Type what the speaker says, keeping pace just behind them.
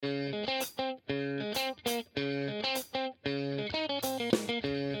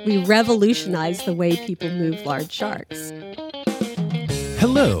We revolutionized the way people move large sharks.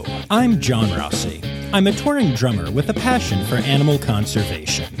 Hello, I'm John Rossi. I'm a touring drummer with a passion for animal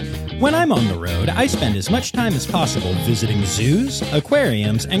conservation. When I'm on the road, I spend as much time as possible visiting zoos,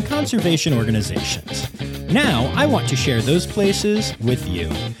 aquariums, and conservation organizations. Now, I want to share those places with you.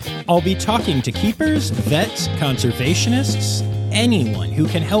 I'll be talking to keepers, vets, conservationists, anyone who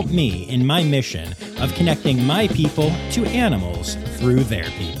can help me in my mission of connecting my people to animals through their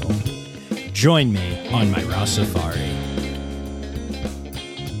people. Join me on my Ross Safari.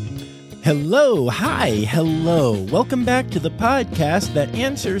 Hello. Welcome back to the podcast that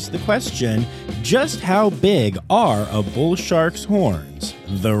answers the question, just how big are a bull shark's horns?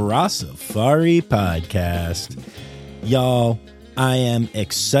 The Ross Safari Podcast. Y'all, I am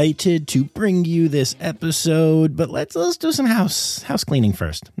excited to bring you this episode, but let's do some house cleaning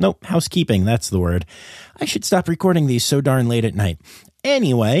first. Nope, housekeeping, that's the word. I should stop recording these so darn late at night.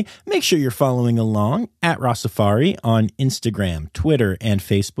 Anyway, make sure you're following along at Ross Safari on Instagram, Twitter, and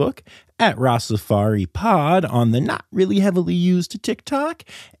Facebook, at Ross Safari Pod on the not really heavily used TikTok.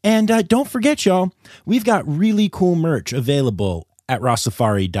 And don't forget, y'all, we've got really cool merch available at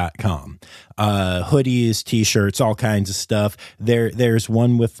rosssafari.com. Hoodies, t-shirts, all kinds of stuff. There's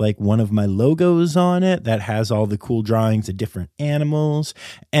one with like one of my logos on it that has all the cool drawings of different animals.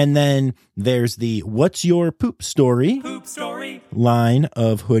 And then there's the What's Your Poop Story line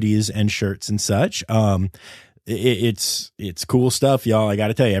of hoodies and shirts and such. It's cool stuff, y'all. I got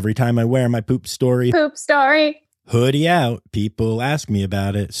to tell you, every time I wear my poop story hoodie out, people ask me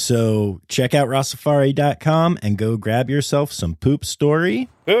about it. So check out rosssafari.com and go grab yourself some poop story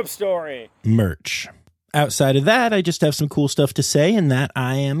merch. Outside of that, I just have some cool stuff to say in that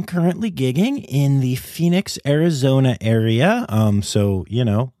I am currently gigging in the Phoenix, Arizona area. So, you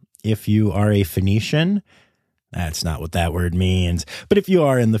know, if you are a Phoenician, that's not what that word means. But if you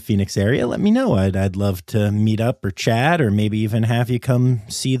are in the Phoenix area, let me know. I'd love to meet up or chat, or maybe even have you come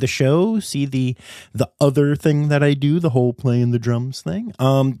see the show, see the other thing that I do, the whole playing the drums thing.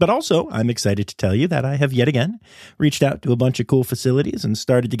 But also, I'm excited to tell you that I have yet again reached out to a bunch of cool facilities and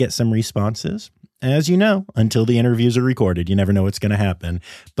started to get some responses. As you know, until the interviews are recorded, you never know what's going to happen.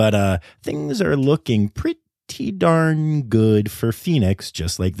 But things are looking pretty darn good for Phoenix,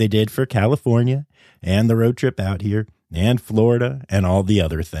 just like they did for California and the road trip out here and Florida and all the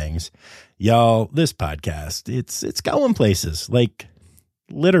other things. Y'all, this podcast, it's going places. Like,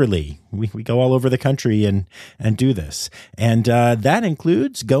 literally, we go all over the country and do this. And that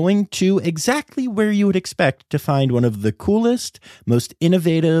includes going to exactly where you would expect to find one of the coolest, most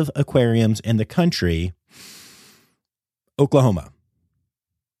innovative aquariums in the country, Oklahoma.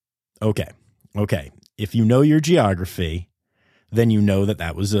 Okay. If you know your geography, then you know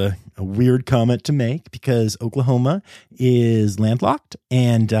that was a weird comment to make, because Oklahoma is landlocked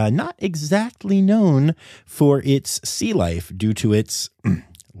and not exactly known for its sea life due to its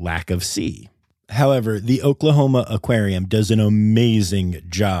lack of sea. However, the Oklahoma Aquarium does an amazing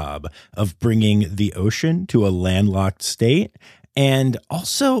job of bringing the ocean to a landlocked state. And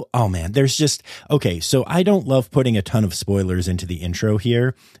also, oh man, there's just, okay, so I don't love putting a ton of spoilers into the intro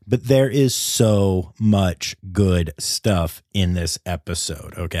here, but there is so much good stuff in this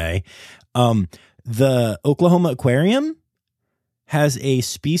episode, okay? The Oklahoma Aquarium has a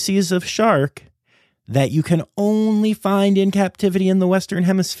species of shark that you can only find in captivity in the Western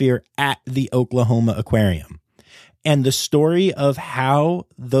Hemisphere at the Oklahoma Aquarium. And the story of how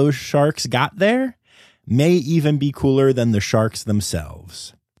those sharks got there may even be cooler than the sharks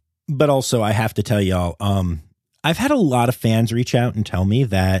themselves. But also, I have to tell y'all, I've had a lot of fans reach out and tell me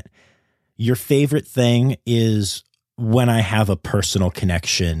that your favorite thing is when I have a personal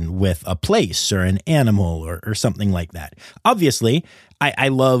connection with a place or an animal or something like that. Obviously, I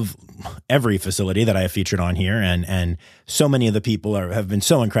love every facility that I have featured on here, and so many of the people have been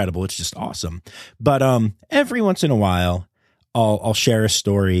so incredible. It's just awesome. But every once in a while, I'll share a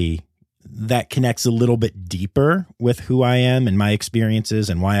story that connects a little bit deeper with who I am and my experiences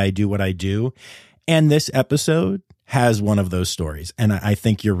and why I do what I do. And this episode has one of those stories, and I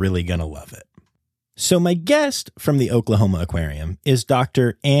think you're really going to love it. So my guest from the Oklahoma Aquarium is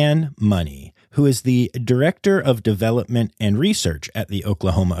Dr. Ann Money, who is the Director of Development and Research at the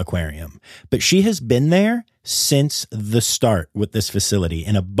Oklahoma Aquarium. But she has been there since the start with this facility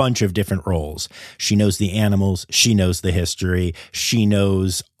in a bunch of different roles. She knows the animals. She knows the history. She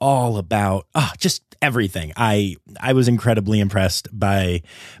knows all about just everything. I was incredibly impressed by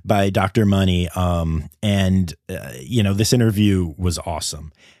Dr. Money. This interview was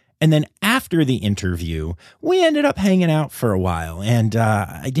awesome. And then after the interview, we ended up hanging out for a while. And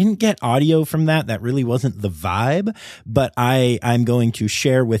I didn't get audio from that. That really wasn't the vibe. But I'm going to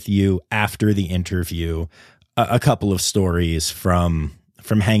share with you after the interview a couple of stories from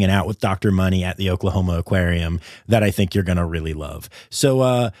hanging out with Dr. Money at the Oklahoma Aquarium that I think you're going to really love.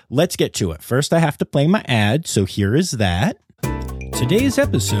 So let's get to it. First, I have to play my ad. So here is that. Today's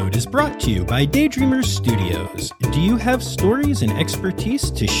episode is brought to you by Daydreamers Studios. Do you have stories and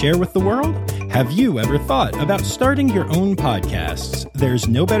expertise to share with the world? Have you ever thought about starting your own podcasts? There's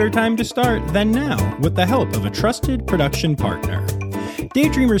no better time to start than now with the help of a trusted production partner.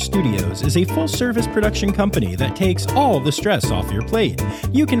 Daydreamers Studios is a full-service production company that takes all the stress off your plate.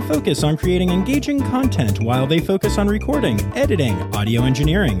 You can focus on creating engaging content while they focus on recording, editing, audio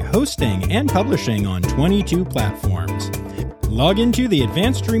engineering, hosting, and publishing on 22 platforms. Log into the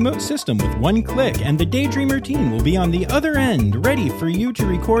advanced remote system with one click, and the Daydreamer team will be on the other end, ready for you to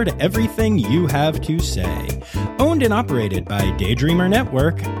record everything you have to say. Owned and operated by Daydreamer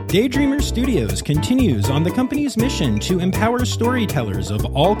Network, Daydreamer Studios continues on the company's mission to empower storytellers of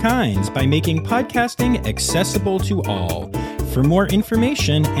all kinds by making podcasting accessible to all. For more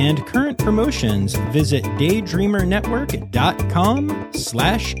information and current promotions, visit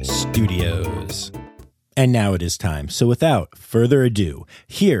daydreamernetwork.com/studios. And now it is time. So without further ado,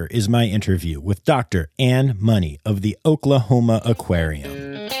 here is my interview with Dr. Ann Money of the Oklahoma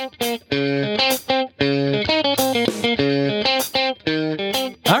Aquarium.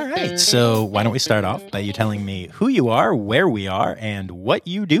 All right, so why don't we start off by you telling me who you are, where we are, and what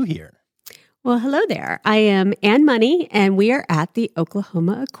you do here. Well, hello there. I am Ann Money, and we are at the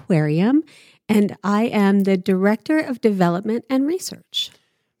Oklahoma Aquarium, and I am the Director of Development and Research.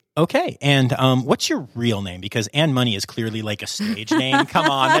 Okay, and what's your real name? Because Ann Money is clearly like a stage name. Come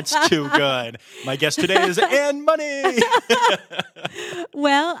on, that's too good. My guest today is Ann Money.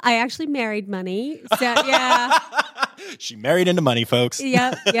 Well, I actually married Money, so yeah. She married into money, folks.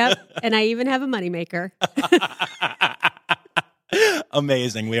 Yep, and I even have a moneymaker.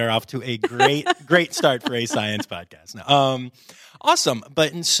 Amazing. We are off to a great start for a science podcast. Awesome.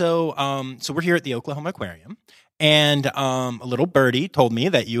 So we're here at the Oklahoma Aquarium. And a little birdie told me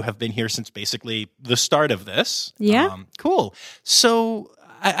that you have been here since basically the start of this. Yeah. Cool. So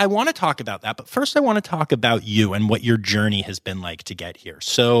I want to talk about that. But first, I want to talk about you and what your journey has been like to get here.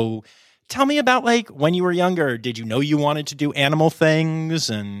 So tell me about like when you were younger. Did you know you wanted to do animal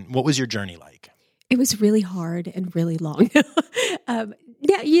things? And what was your journey like? It was really hard and really long.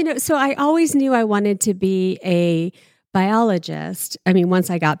 So I always knew I wanted to be a biologist. I mean, once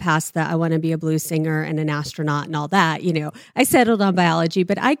I got past that, I want to be a blues singer and an astronaut and all that, I settled on biology,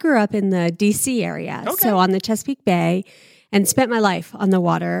 but I grew up in the DC area. Okay. So on the Chesapeake Bay, and spent my life on the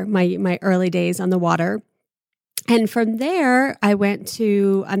water, my early days on the water. And from there, I went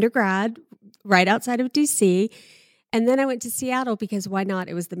to undergrad right outside of DC. And then I went to Seattle because why not?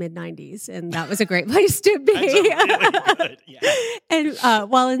 It was the mid-90s, and that was a great place to be. That's really good. Yeah. And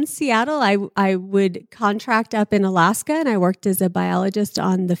while in Seattle, I would contract up in Alaska, and I worked as a biologist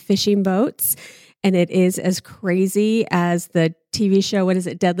on the fishing boats. And it is as crazy as the TV show, what is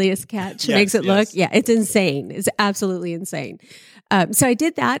it, Deadliest Catch, makes it look. Yeah, it's insane. It's absolutely insane. So I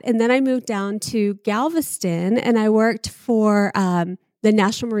did that, and then I moved down to Galveston, and I worked for the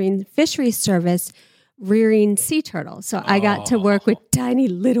National Marine Fisheries Service, rearing sea turtles. So I got to work with tiny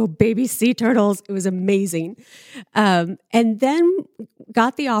little baby sea turtles. It was amazing. And then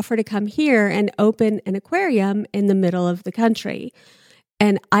got the offer to come here and open an aquarium in the middle of the country.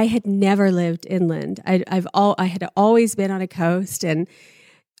 And I had never lived inland. I had always been on a coast, and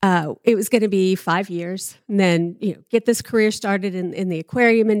it was going to be 5 years, and then get this career started in the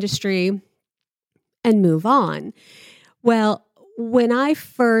aquarium industry and move on. Well, when I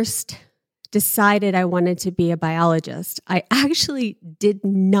first decided I wanted to be a biologist, I actually did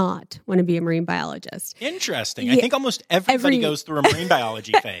not want to be a marine biologist. Interesting. Yeah. I think almost everybody goes through a marine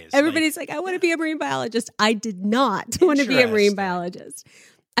biology phase. Everybody's like, I want to be a marine biologist. I did not want to be a marine biologist.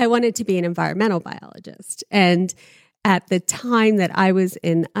 I wanted to be an environmental biologist. And at the time that I was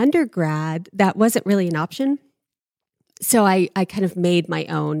in undergrad, that wasn't really an option. So I kind of made my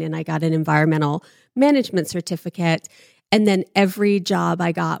own, and I got an environmental management certificate. And then every job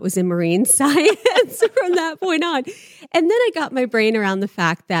I got was in marine science from that point on. And then I got my brain around the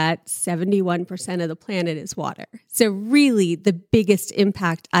fact that 71% of the planet is water. So really the biggest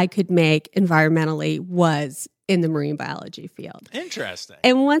impact I could make environmentally was in the marine biology field. Interesting.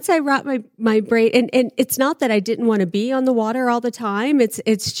 And once I wrapped my brain, and it's not that I didn't want to be on the water all the time.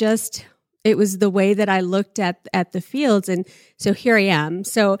 It's just, it was the way that I looked at the fields. And so here I am.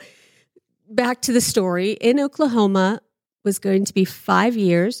 So back to the story. In Oklahoma, was going to be 5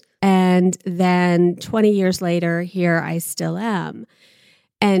 years. And then 20 years later, here I still am.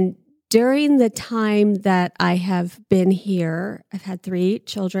 And during the time that I have been here, I've had 3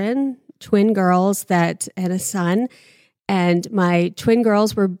 children, twin girls and a son. And my twin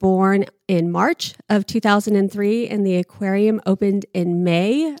girls were born in March of 2003, and the aquarium opened in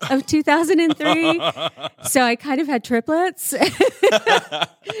May of 2003. So I kind of had triplets.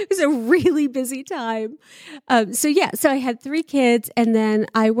 It was a really busy time. So I had 3 kids, and then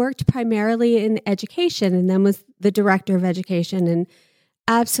I worked primarily in education, and then was the director of education, and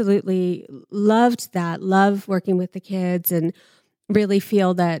absolutely loved that, loved working with the kids, and really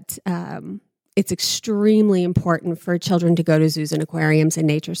feel that it's extremely important for children to go to zoos and aquariums and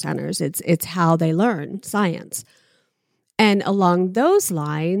nature centers. It's how they learn science. And along those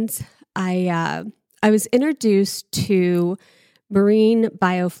lines, I was introduced to marine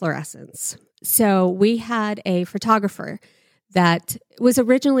biofluorescence. So we had a photographer that was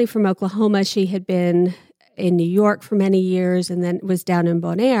originally from Oklahoma. She had been in New York for many years and then was down in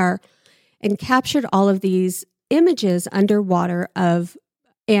Bonaire and captured all of these images underwater of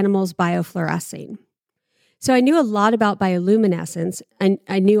animals biofluorescing. So I knew a lot about bioluminescence, and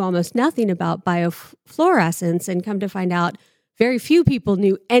I knew almost nothing about biofluorescence, and come to find out very few people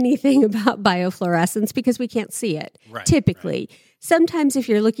knew anything about biofluorescence because we can't see it, typically. Right. Sometimes if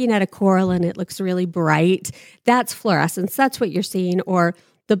you're looking at a coral and it looks really bright, that's fluorescence. That's what you're seeing, or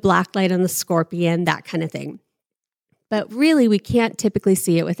the black light on the scorpion, that kind of thing. But really, we can't typically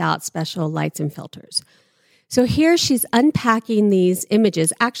see it without special lights and filters. So here she's unpacking these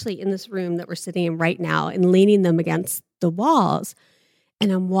images, actually in this room that we're sitting in right now, and leaning them against the walls. And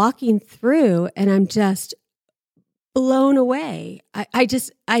I'm walking through and I'm just blown away.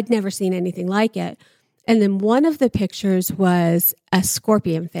 I'd never seen anything like it. And then one of the pictures was a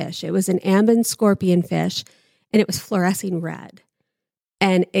scorpion fish. It was an ambon scorpion fish, and it was fluorescing red.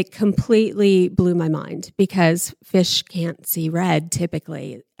 And it completely blew my mind because fish can't see red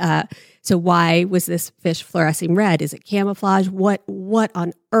typically. So why was this fish fluorescing red? Is it camouflage? What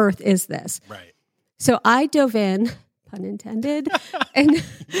on earth is this? Right. So I dove in, pun intended, and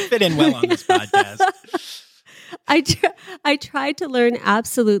fit in well on this podcast. I tried to learn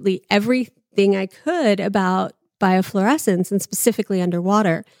absolutely everything I could about biofluorescence and specifically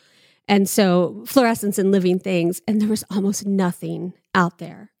underwater. And so fluorescence in living things, and there was almost nothing out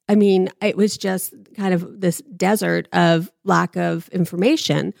there. I mean, it was just kind of this desert of lack of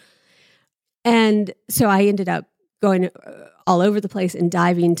information. And so I ended up going all over the place and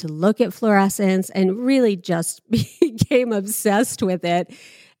diving to look at fluorescence and really just became obsessed with it.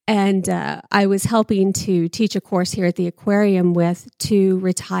 And I was helping to teach a course here at the aquarium with 2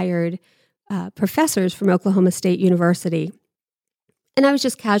 retired professors from Oklahoma State University. And I was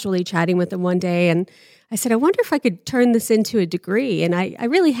just casually chatting with them one day, and I said, I wonder if I could turn this into a degree. And I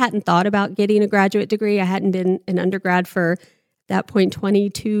really hadn't thought about getting a graduate degree. I hadn't been an undergrad for, at that point,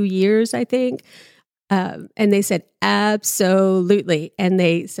 22 years, I think. And they said, absolutely. And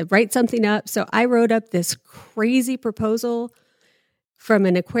they said, write something up. So I wrote up this crazy proposal from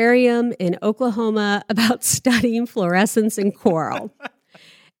an aquarium in Oklahoma about studying fluorescence in coral.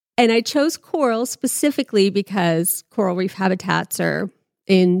 And I chose coral specifically because coral reef habitats are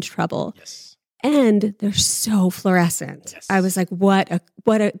in trouble. Yes. And they're so fluorescent. Yes. I was like,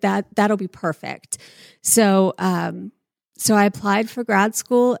 that'll be perfect. So I applied for grad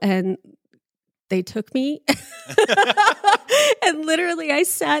school and they took me. And literally I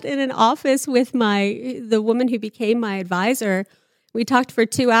sat in an office with the woman who became my advisor. We talked for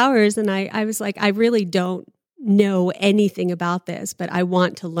 2 hours and I was like, I really don't know anything about this, but I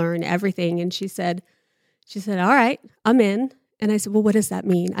want to learn everything. And she said, all right, I'm in. And I said, well, what does that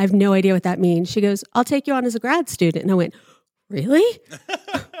mean? I have no idea what that means. She goes, I'll take you on as a grad student. And I went, really?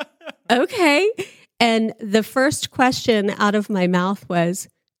 Okay. And the first question out of my mouth was,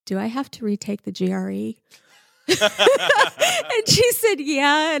 do I have to retake the GRE? And she said,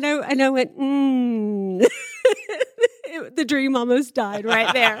 yeah. And I went, The dream almost died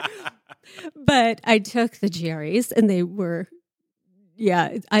right there. But I took the GREs and they were,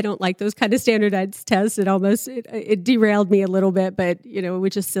 I don't like those kind of standardized tests. It derailed me a little bit, but,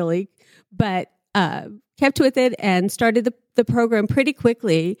 which is silly. But kept with it and started the program pretty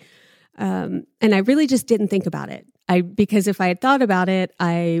quickly. And I really just didn't think about it. Because if I had thought about it,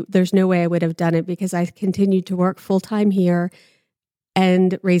 there's no way I would have done it because I continued to work full-time here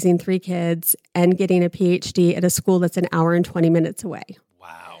and raising 3 kids and getting a PhD at a school that's an hour and 20 minutes away.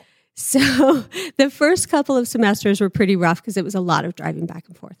 Wow. So the first couple of semesters were pretty rough because it was a lot of driving back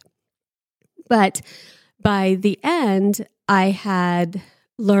and forth. But by the end, I had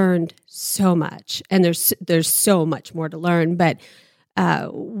learned so much, and there's so much more to learn. But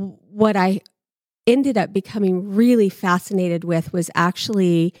what I ended up becoming really fascinated with was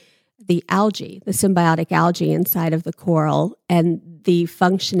actually the algae, the symbiotic algae inside of the coral, and the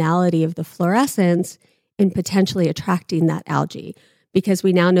functionality of the fluorescence in potentially attracting that algae. Because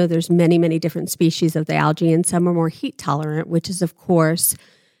we now know there's many, many different species of the algae, and some are more heat tolerant, which is, of course,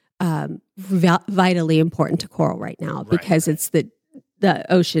 vitally important to coral right now, because it's the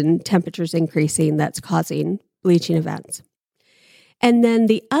ocean temperatures increasing that's causing bleaching events. And then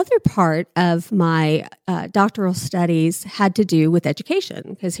the other part of my doctoral studies had to do with education,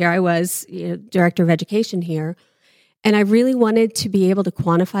 because here I was, director of education here, and I really wanted to be able to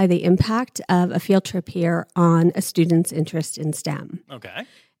quantify the impact of a field trip here on a student's interest in STEM. Okay.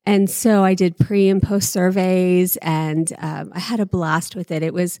 And so I did pre and post surveys, and I had a blast with it.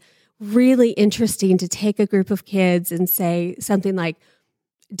 It was really interesting to take a group of kids and say something like,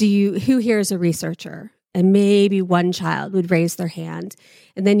 who here is a researcher? And maybe one child would raise their hand.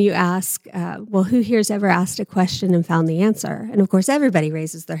 And then you ask, who here's ever asked a question and found the answer? And of course, everybody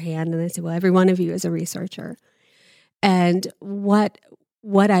raises their hand. And I said, well, every one of you is a researcher. And what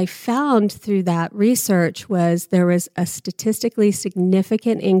I found through that research was there was a statistically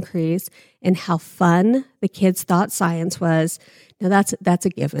significant increase in how fun the kids thought science was. Now that's a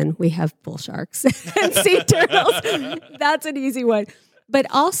given. We have bull sharks and sea turtles. That's an easy one. But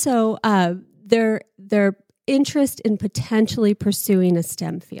also their interest in potentially pursuing a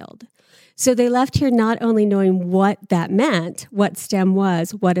STEM field. So they left here not only knowing what that meant, what STEM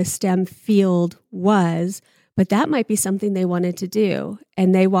was, what a STEM field was, but that might be something they wanted to do.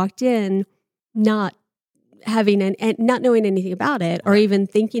 And they walked in not having and not knowing anything about it, or even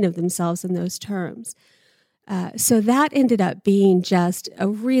thinking of themselves in those terms. So that ended up being just a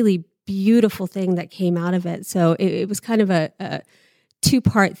really beautiful thing that came out of it. So it was kind of a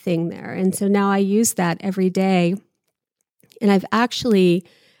two-part thing there. And so now I use that every day. And I've actually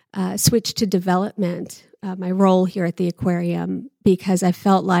switched to development, my role here at the aquarium, because I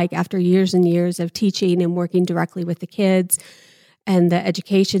felt like after years and years of teaching and working directly with the kids and the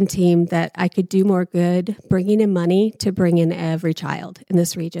education team, that I could do more good bringing in money to bring in every child in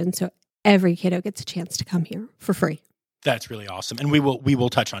this region. So every kiddo gets a chance to come here for free. That's really awesome. And we will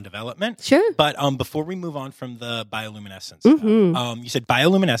touch on development. Sure. But before we move on from the bioluminescence, you said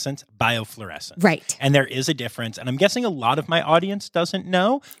bioluminescence, biofluorescence. Right. And there is a difference. And I'm guessing a lot of my audience doesn't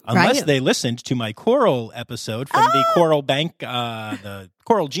know, unless they listened to my coral episode from the Coral Bank, the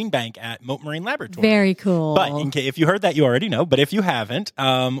Coral Gene Bank at Mote Marine Laboratory. Very cool. But if you heard that, you already know. But if you haven't,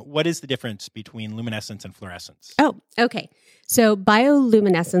 what is the difference between luminescence and fluorescence? Oh, okay. So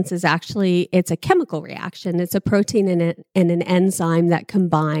bioluminescence is actually, it's a chemical reaction. It's a protein and an enzyme that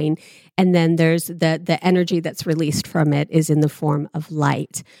combine, and then there's the energy that's released from it is in the form of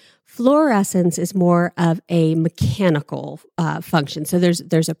light. Fluorescence is more of a mechanical function. So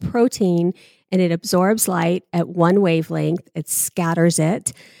there's a protein, and it absorbs light at one wavelength. It scatters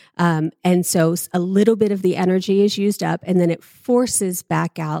it. And so a little bit of the energy is used up, and then it forces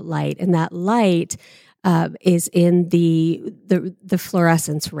back out light. And that light is in the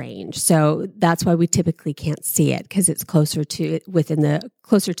fluorescence range. So that's why we typically can't see it, because it's closer to the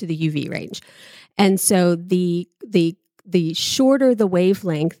UV range. And so the shorter the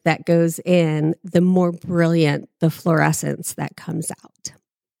wavelength that goes in, the more brilliant the fluorescence that comes out.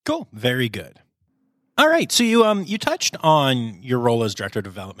 Cool. Very good. All right. So you touched on your role as director of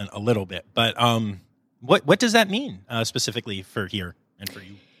development a little bit, but what does that mean specifically for here and for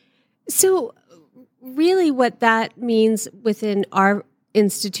you? So really what that means within our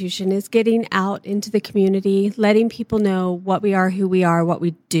institution is getting out into the community, letting people know what we are, who we are, what we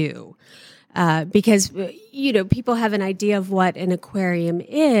do. Because, people have an idea of what an aquarium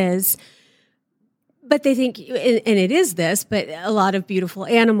is, but they think, and it is this, but a lot of beautiful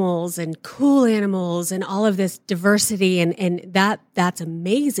animals and cool animals and all of this diversity, and that's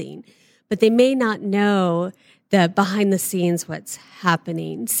amazing. But they may not know the behind the scenes what's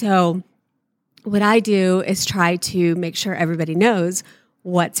happening. So what I do is try to make sure everybody knows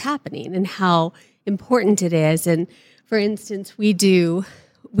what's happening and how important it is. And for instance, we do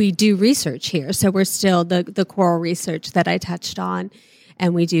research here. So we're still the coral research that I touched on.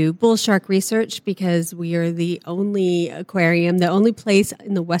 And we do bull shark research because we are the only aquarium, the only place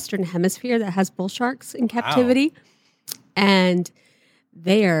in the Western Hemisphere that has bull sharks in captivity. Wow. And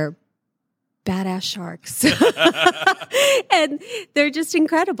they are badass sharks. And they're just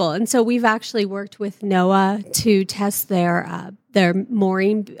incredible. And so we've actually worked with NOAA to test their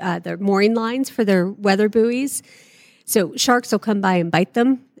mooring lines for their weather buoys. So sharks will come by and bite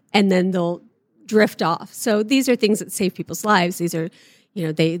them, and then they'll drift off. So these are things that save people's lives. These are,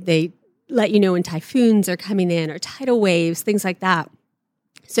 they let you know when typhoons are coming in or tidal waves, things like that.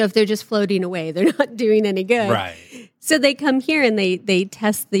 So if they're just floating away, they're not doing any good. Right. So they come here and they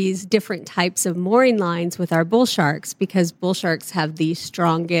test these different types of mooring lines with our bull sharks because bull sharks have the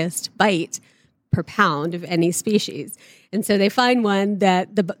strongest bite per pound of any species. And so they find one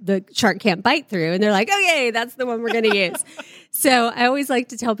that the shark can't bite through, and they're like, okay, that's the one we're going to use. So I always like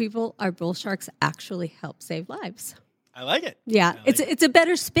to tell people our bull sharks actually help save lives. I like it. Yeah, it's a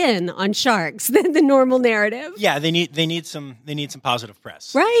better spin on sharks than the normal narrative. Yeah, they need some positive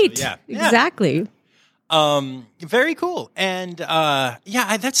press. Right. So, yeah. Exactly. Very cool. And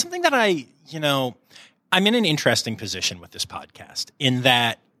that's something that I'm in an interesting position with this podcast in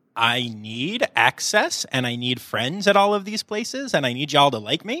that I need access and I need friends at all of these places and I need y'all to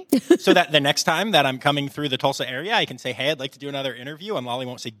like me so that the next time that I'm coming through the Tulsa area, I can say, hey, I'd like to do another interview, and Lolly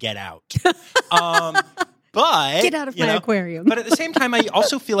won't say, get out. But get out of my aquarium. But at the same time, I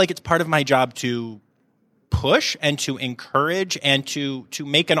also feel like it's part of my job to push and to encourage and to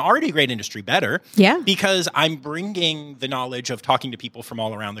make an already great industry better. Yeah. Because I'm bringing the knowledge of talking to people from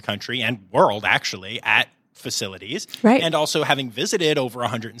all around the country and world, actually, at facilities. Right. And also having visited over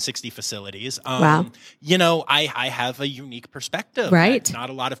 160 facilities. Wow. I have a unique perspective. Right. That not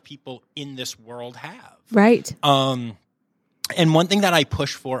a lot of people in this world have. Right. And one thing that I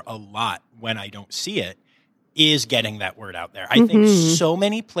push for a lot when I don't see it is getting that word out there. I think so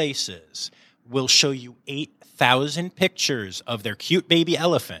many places will show you 8,000 pictures of their cute baby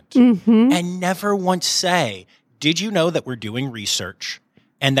elephant and never once say, did you know that we're doing research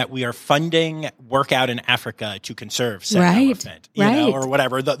and that we are funding work out in Africa to conserve said elephant, or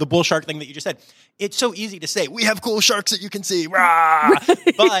whatever, the bull shark thing that you just said. It's so easy to say, we have cool sharks that you can see, rah!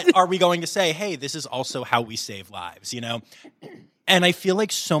 But are we going to say, hey, this is also how we save lives, And I feel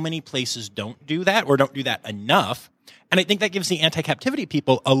like so many places don't do that or don't do that enough. And I think that gives the anti-captivity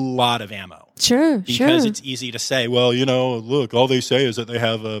people a lot of ammo. Sure, because it's easy to say, well, look, all they say is that they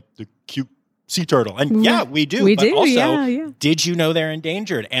have the cute sea turtle. And yeah, we do. We but do, also, did you know they're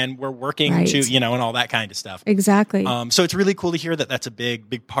endangered? And we're working to, and all that kind of stuff. Exactly. So it's really cool to hear that that's a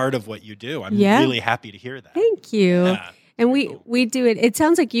big part of what you do. I'm really happy to hear that. Thank you. Yeah. And we do it. It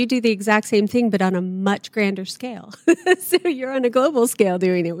sounds like you do the exact same thing, but on a much grander scale. So you're on a global scale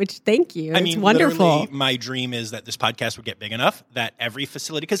doing it, which thank you. It's wonderful. Literally, my dream is that this podcast would get big enough that every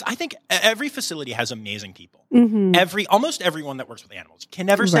facility, because I think every facility has amazing people. Almost everyone that works with animals, can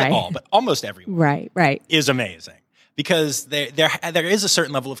never say all, but almost everyone is amazing. Because there is a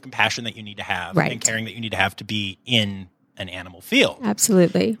certain level of compassion that you need to have and caring that you need to have to be in an animal field.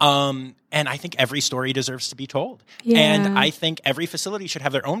 Absolutely. And I think every story deserves to be told. Yeah. And I think every facility should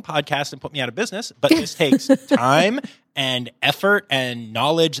have their own podcast and put me out of business. But this takes time and effort and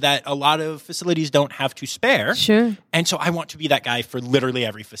knowledge that a lot of facilities don't have to spare. Sure. And so I want to be that guy for literally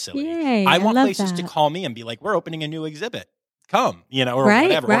every facility. Yay, I want love places that. to call me and be like, we're opening a new exhibit. Come, or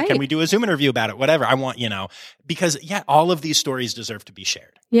whatever. Or can we do a Zoom interview about it? Whatever. I want, because all of these stories deserve to be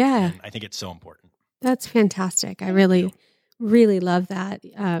shared. Yeah. And I think it's so important. That's fantastic. I really, really love that.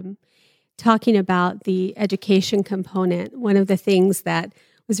 Talking about the education component, one of the things that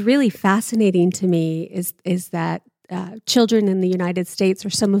was really fascinating to me is that children in the United States are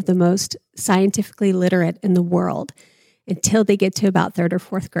some of the most scientifically literate in the world until they get to about 3rd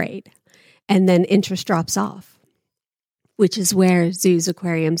or 4th grade. And then interest drops off, which is where zoos,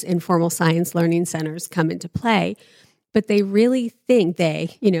 aquariums, informal science learning centers come into play. But they really think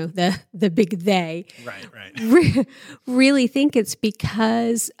the big they, really think it's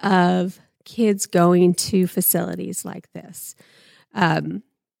because of kids going to facilities like this.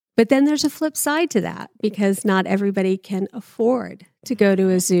 But then there's a flip side to that because not everybody can afford to go to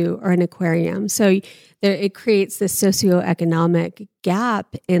a zoo or an aquarium. So it creates this socioeconomic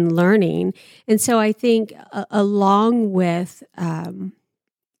gap in learning. And so I think along with,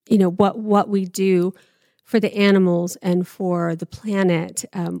 what we do for the animals and for the planet,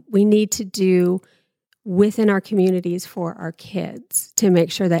 we need to do within our communities for our kids to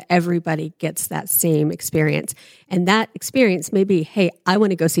make sure that everybody gets that same experience. And that experience may be, hey, I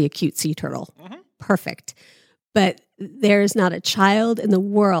want to go see a cute sea turtle. Perfect. But there's not a child in the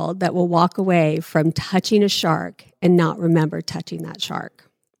world that will walk away from touching a shark and not remember touching that shark.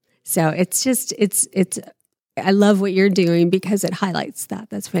 So it's I love what you're doing because it highlights that.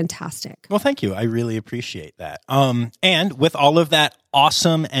 That's fantastic. Well, thank you. I really appreciate that. And with all of that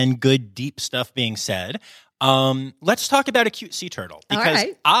awesome and good, deep stuff being said, let's talk about a cute sea turtle because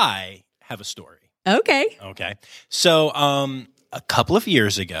I have a story. Okay. So a couple of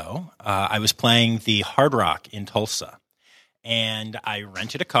years ago, I was playing the Hard Rock in Tulsa, and I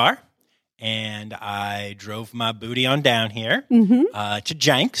rented a car. and I drove my booty on down here to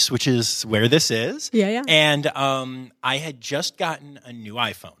Jenks, which is where this is. Yeah. And I had just gotten a new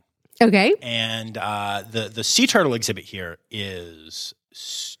iPhone. Okay. And the sea turtle exhibit here is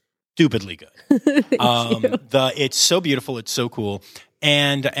stupidly good. It's so beautiful. It's so cool.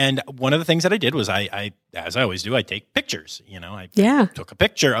 And one of the things that I did was I as I always do, I take pictures. I took a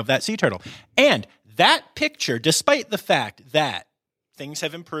picture of that sea turtle. And that picture, despite the fact that things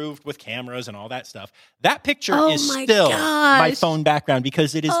have improved with cameras and all that stuff, that picture is still my phone background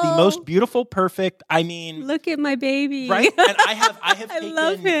because it is the most beautiful, perfect. I mean, look at my baby, right? And I have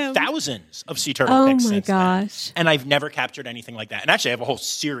taken thousands of sea turtle pics since then, and I've never captured anything like that. And actually, I have a whole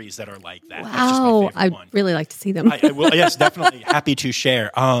series that are like that. Wow, that's just my favorite one. I'd really like to see them. I will, yes, definitely happy to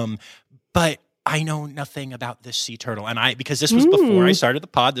share. But I know nothing about this sea turtle, and because this was before I started the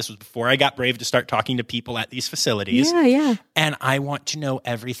pod. This was before I got brave to start talking to people at these facilities. Yeah. And I want to know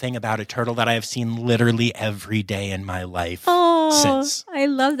everything about a turtle that I have seen literally every day in my life since. I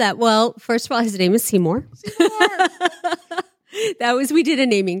love that. Well, first of all, his name is Seymour. We did a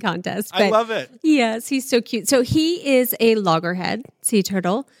naming contest. I love it. Yes, he's so cute. So he is a loggerhead sea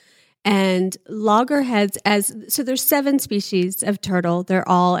turtle. And loggerheads, so there's 7 species of turtle. They're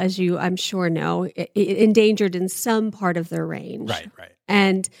all, as you, I'm sure, know, endangered in some part of their range. Right.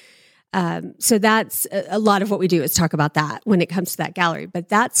 And so that's a lot of what we do is talk about that when it comes to that gallery. But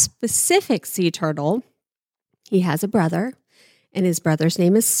that specific sea turtle, he has a brother, and his brother's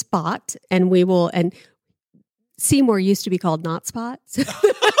name is Spot. And Seymour used to be called Not Spot.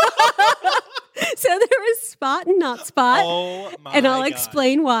 So there was Spot and Not Spot. Oh my And I'll God.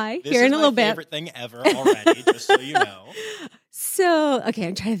 explain why This here in a little bit. This is my favorite thing ever already, just so you know. So, okay,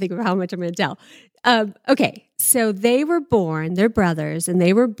 I'm trying to think of how much I'm going to tell. Okay, so they were born, they're brothers, and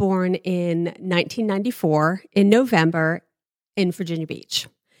they were born in 1994 in November in Virginia Beach.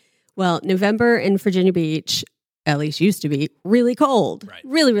 Well, November in Virginia Beach, at least used to be, really cold. Right.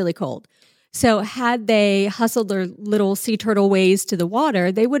 Really, really cold. So had they hustled their little sea turtle ways to the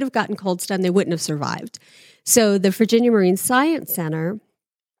water, they would have gotten cold stunned. They wouldn't have survived. So the Virginia Marine Science Center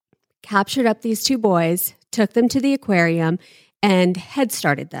captured up these 2 boys, took them to the aquarium, and head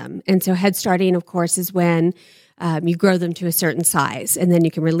started them. And so head starting, of course, is when you grow them to a certain size, and then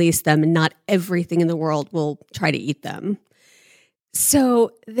you can release them, and not everything in the world will try to eat them.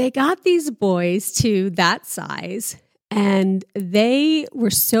 So they got these boys to that size, and they were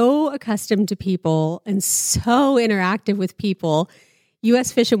so accustomed to people and so interactive with people.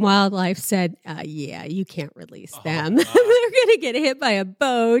 U.S. Fish and Wildlife said, you can't release them. They're going to get hit by a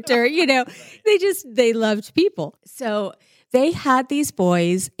boat or, they loved people. So they had these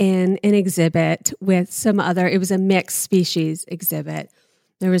boys in an exhibit with some other, it was a mixed species exhibit.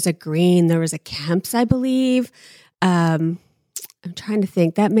 There was a green, there was a Kemp's, I believe. I'm trying to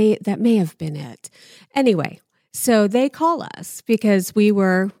think, that may have been it. Anyway. So they call us because this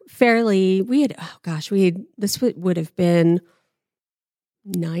would have been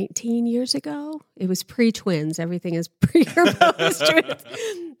 19 years ago. It was pre-twins. Everything is pre or post-twins.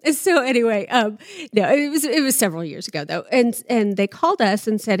 So anyway, no, it was several years ago though. And they called us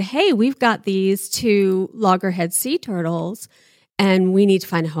and said, hey, we've got these 2 loggerhead sea turtles and we need to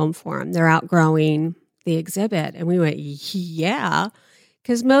find a home for them. They're outgrowing the exhibit. And we went, yeah.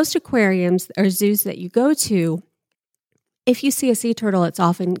 Because most aquariums or zoos that you go to, if you see a sea turtle, it's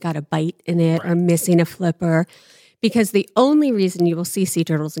often got a bite in it or missing a flipper. Because the only reason you will see sea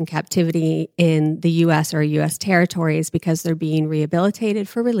turtles in captivity in the U.S. or U.S. territory is because they're being rehabilitated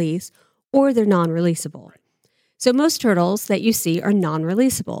for release or they're non-releasable. Right. So most turtles that you see are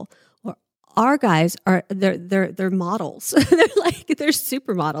non-releasable. Our guys they're models. they're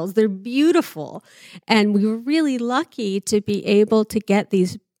supermodels. They're beautiful. And we were really lucky to be able to get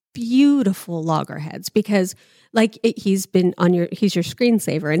these beautiful loggerheads because he's your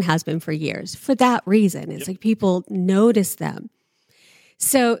screensaver and has been for years. For that reason, it's like people notice them.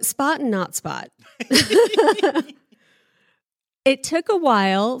 So Spot and Not Spot. It took a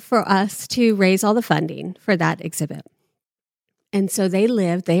while for us to raise all the funding for that exhibit. And so they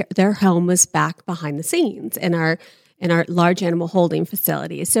lived, their home was back behind the scenes in our large animal holding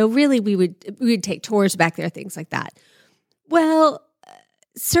facility. So really we would take tours back there, things like that. Well,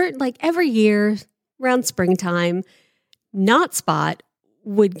 every year around springtime, Not Spot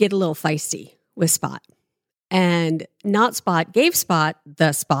would get a little feisty with Spot. And Not Spot gave Spot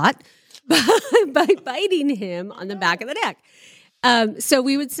the spot by biting him on the back of the neck. So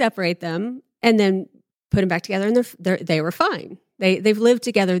we would separate them and then put them back together, and they were fine. They've lived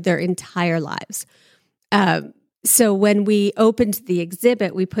together their entire lives. So when we opened the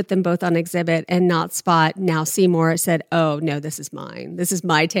exhibit, we put them both on exhibit and not Spot. Now Seymour said, oh, no, this is mine. This is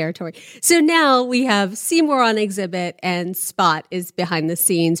my territory. So now we have Seymour on exhibit and Spot is behind the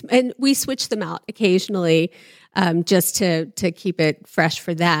scenes. And we switch them out occasionally just to keep it fresh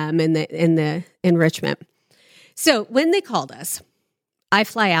for them in the enrichment. So when they called us, I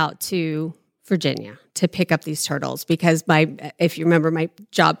fly out to Virginia to pick up these turtles because if you remember, my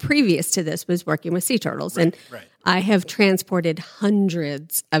job previous to this was working with sea turtles. Right, and right. I have transported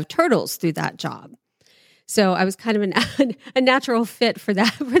hundreds of turtles through that job. So I was kind of a natural fit for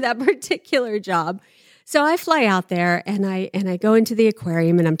that particular job. So I fly out there and I go into the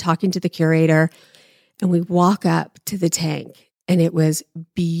aquarium and I'm talking to the curator and we walk up to the tank and it was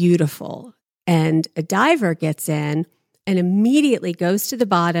beautiful. And a diver gets in and immediately goes to the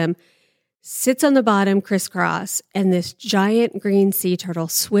bottom, sits on the bottom crisscross, and this giant green sea turtle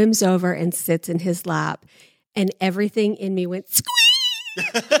swims over and sits in his lap. And everything in me went, squeak! I'm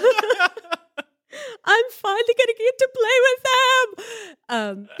finally going to get to play with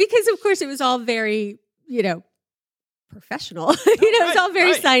them. Because, of course, it was all very, professional. It was all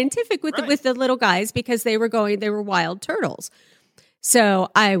very scientific with the little guys because they were wild turtles. So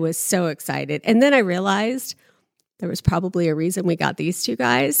I was so excited. And then I realized there was probably a reason we got these two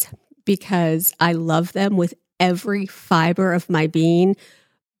guys because I love them with every fiber of my being,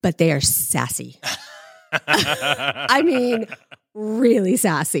 but they are sassy. I mean, really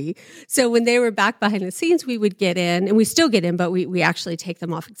sassy. So when they were back behind the scenes, we would get in, and we still get in, but we actually take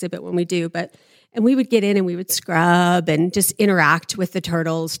them off exhibit when we do. And we would get in and we would scrub and just interact with the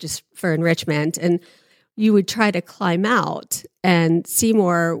turtles just for enrichment. And you would try to climb out, and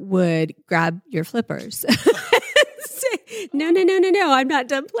Seymour would grab your flippers. Say, no, I'm not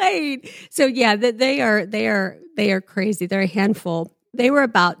done playing. So yeah, they are crazy. They're a handful. They were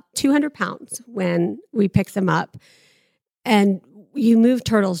about 200 pounds when we picked them up, and you move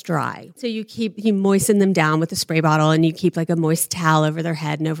turtles dry. So you moisten them down with a spray bottle, and you keep like a moist towel over their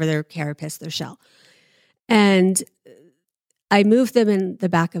head and over their carapace, their shell. And I moved them in the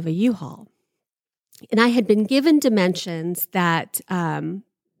back of a U-Haul. And I had been given dimensions that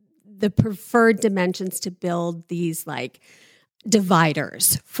the preferred dimensions to build these like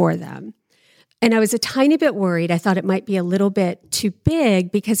dividers for them. And I was a tiny bit worried. I thought it might be a little bit too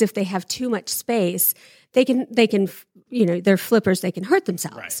big because if they have too much space, they can they're flippers, they can hurt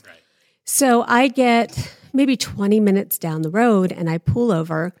themselves. Right. So I get maybe 20 minutes down the road and I pull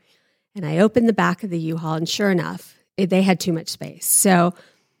over and I open the back of the U-Haul, and sure enough, they had too much space. So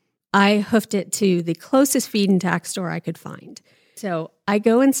I hoofed it to the closest feed and tack store I could find. So I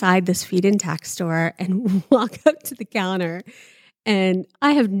go inside this feed and tack store and walk up to the counter, and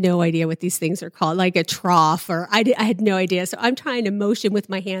I have no idea what these things are called, like a trough, or I had no idea. So I'm trying to motion with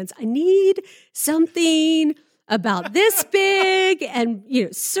my hands. I need something about this big and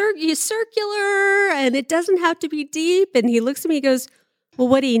circular, and it doesn't have to be deep. And he looks at me and goes, well,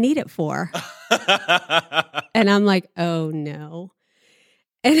 what do you need it for? And I'm like, oh no.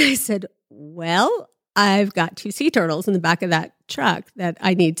 And I said, well, I've got 2 sea turtles in the back of that truck that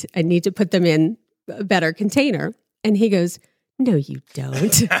I need to put them in a better container. And he goes, no, you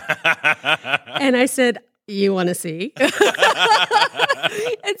don't. And I said, you want to see?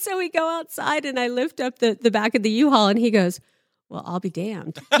 And so we go outside and I lift up the back of the U-Haul and he goes, well, I'll be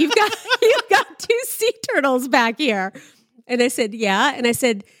damned. You've got 2 sea turtles back here. And I said, yeah. And I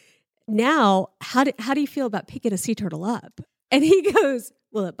said, now, how do you feel about picking a sea turtle up? And he goes,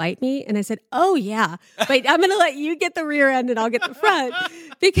 will it bite me? And I said, oh, yeah. But I'm going to let you get the rear end and I'll get the front.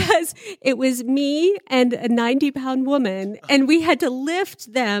 Because it was me and a 90-pound woman, and we had to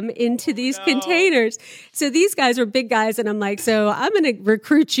lift them into these containers. So these guys are big guys, and I'm like, so I'm going to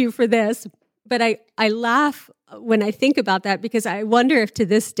recruit you for this. But I laugh when I think about that because I wonder if to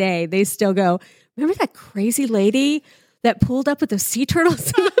this day they still go, remember that crazy lady that pulled up with the sea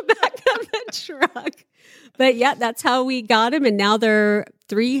turtles in the back of the truck? But yeah, that's how we got them. And now they're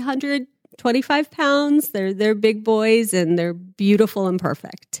 325 pounds. They're big boys and they're beautiful and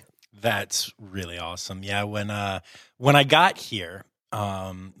perfect. That's really awesome. Yeah. When I got here,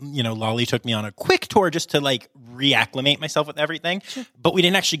 Lolly took me on a quick tour just to like reacclimate myself with everything, but we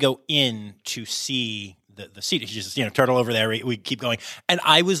didn't actually go in to see the seat. It's just, turtle over there. We keep going. And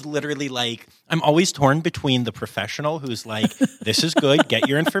I was literally like, I'm always torn between the professional who's like, this is good, get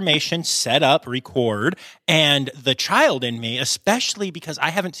your information, set up, record, and the child in me, especially because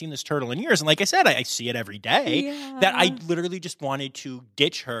I haven't seen this turtle in years. And like I said, I see it every day, that I literally just wanted to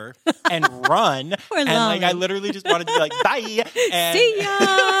ditch her and run. And like, I literally just wanted to be like, bye. And see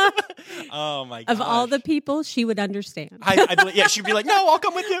ya. Oh my gosh. Of all the people, she would understand. Yeah, she'd be like, "No, I'll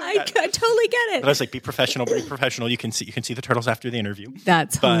come with you." I totally get it. But I was like, "Be professional, be professional." You can see the turtles after the interview.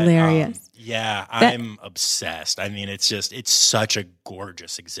 That's hilarious. Yeah, I'm obsessed. I mean, it's such a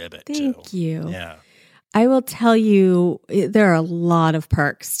gorgeous exhibit. Thank you. Yeah. I will tell you, there are a lot of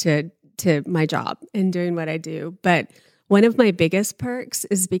perks to my job and doing what I do. But one of my biggest perks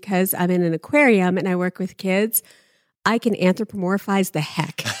is because I'm in an aquarium and I work with kids, I can anthropomorphize the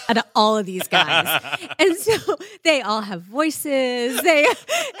heck out of all of these guys. And so they all have voices.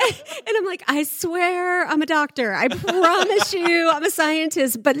 And I'm like, I swear I'm a doctor. I promise you I'm a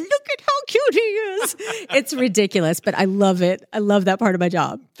scientist, but look at how cute he is. It's ridiculous, but I love it. I love that part of my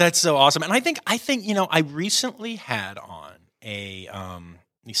job. That's so awesome. And I think, I recently had on a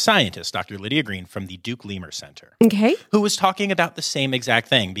scientist, Dr. Lydia Green from the Duke Lemur Center, okay, who was talking about the same exact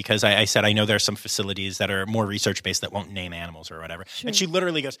thing, because I said, I know there are some facilities that are more research-based that won't name animals or whatever. Sure. And she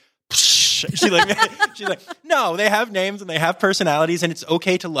literally goes, she's like, no, they have names and they have personalities, and it's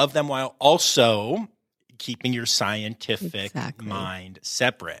okay to love them while also keeping your scientific mind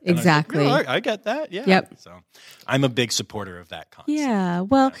separate. And exactly. I, like, I get that. Yeah. Yep. So I'm a big supporter of that concept. Yeah.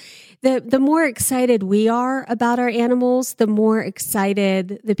 Well, the more excited we are about our animals, the more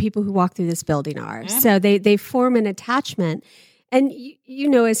excited the people who walk through this building are. Mm-hmm. So they form an attachment. And,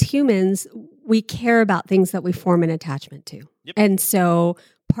 as humans, we care about things that we form an attachment to. Yep. And so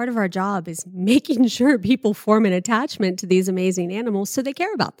part of our job is making sure people form an attachment to these amazing animals so they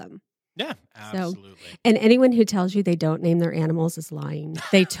care about them. Yeah, absolutely. So, and anyone who tells you they don't name their animals is lying.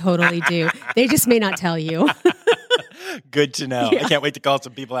 They totally do. They just may not tell you. Good to know. Yeah. I can't wait to call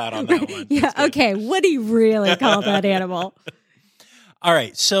some people out on that one. Yeah. Okay. What do you really call that animal? All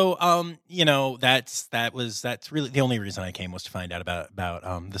right. So, that's really the only reason I came was to find out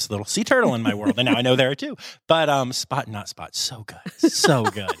about this little sea turtle in my world. And now I know there are two. But Spot, so good. So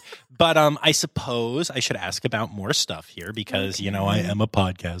good. But I suppose I should ask about more stuff here because, I am a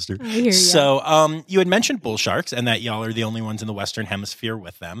podcaster. I hear you. So you had mentioned bull sharks and that y'all are the only ones in the Western Hemisphere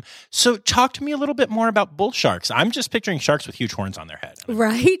with them. So talk to me a little bit more about bull sharks. I'm just picturing sharks with huge horns on their head.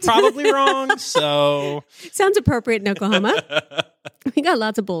 Right. Probably wrong. So sounds appropriate in Oklahoma. We got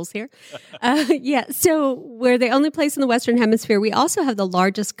lots of bulls here. So we're the only place in the Western Hemisphere. We also have the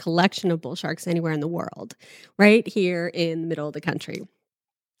largest collection of bull sharks anywhere in the world, right here in the middle of the country.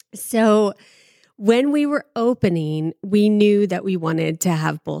 So when we were opening, we knew that we wanted to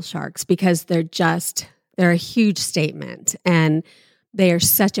have bull sharks because they're a huge statement and they are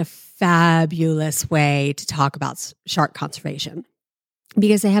such a fabulous way to talk about shark conservation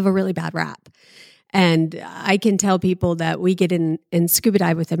because they have a really bad rap. And I can tell people that we get in and scuba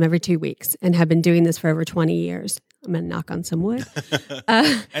dive with them every 2 weeks and have been doing this for over 20 years. I'm going to knock on some wood.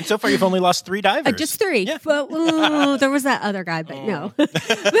 And so far, you've only lost 3 divers. Just 3. Yeah. But, there was that other guy, but no.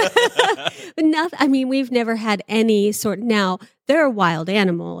 But nothing. I mean, we've never had any sort. Now, they're a wild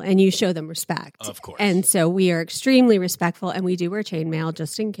animal, and you show them respect. Of course. And so we are extremely respectful, and we do wear chainmail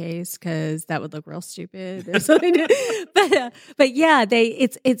just in case, because that would look real stupid or something. But yeah,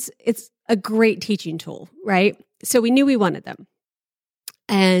 it's a great teaching tool, right? So we knew we wanted them,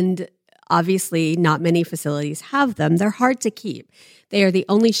 and obviously, not many facilities have them. They're hard to keep. They are the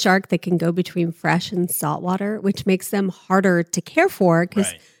only shark that can go between fresh and salt water, which makes them harder to care for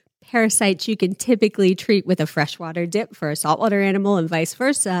because parasites you can typically treat with a freshwater dip for a saltwater animal and vice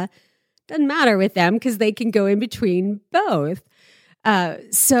versa. Doesn't matter with them because they can go in between both.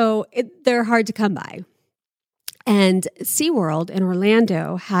 So they're hard to come by. And SeaWorld in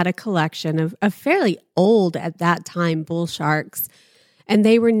Orlando had a collection of fairly old at that time bull sharks. And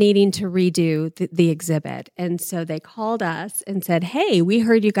they were needing to redo the exhibit. And so they called us and said, hey, we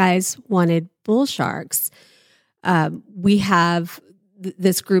heard you guys wanted bull sharks. We have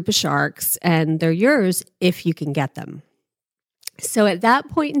this group of sharks, and they're yours if you can get them. So at that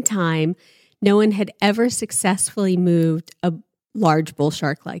point in time, no one had ever successfully moved a large bull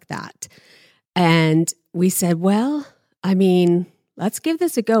shark like that. And we said, well, I mean, let's give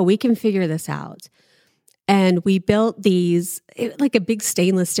this a go. We can figure this out. And we built these, like a big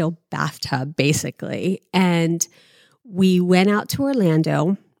stainless steel bathtub, basically. And we went out to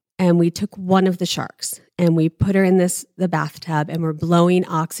Orlando and we took one of the sharks and we put her in the bathtub and we're blowing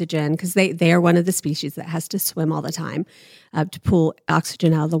oxygen because they are one of the species that has to swim all the time to pull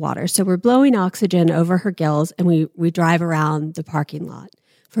oxygen out of the water. So we're blowing oxygen over her gills and we drive around the parking lot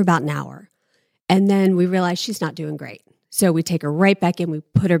for about an hour. And then we realize she's not doing great. So we take her right back in, we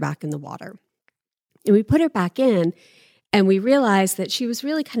put her back in the water. And we put her back in, and we realized that she was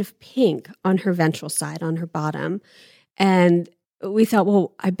really kind of pink on her ventral side, on her bottom. And we thought,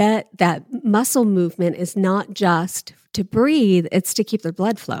 well, I bet that muscle movement is not just to breathe, it's to keep the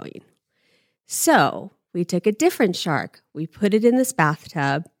blood flowing. So we took a different shark. We put it in this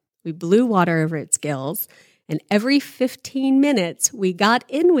bathtub. We blew water over its gills. And every 15 minutes, we got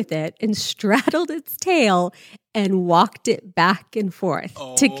in with it and straddled its tail and walked it back and forth.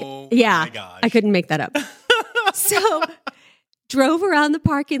 My gosh. I couldn't make that up. So drove around the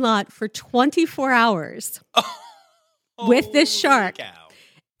parking lot for 24 hours with this shark.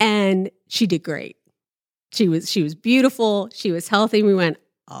 And she did great. She was beautiful. She was healthy. We went,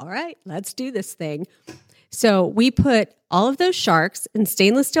 all right, let's do this thing. So we put all of those sharks in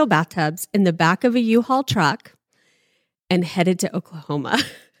stainless steel bathtubs in the back of a U-Haul truck and headed to Oklahoma.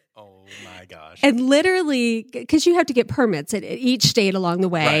 Oh my gosh. And literally, because you have to get permits at each state along the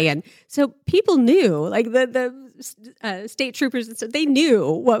way. Right. And so people knew, like the state troopers and stuff, they knew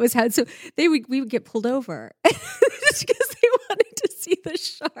what was happening. So we would get pulled over just because they wanted to see the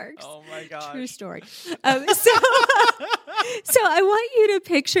sharks. Oh my gosh. True story. So I want you to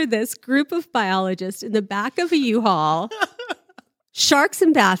picture this group of biologists in the back of a U-Haul, sharks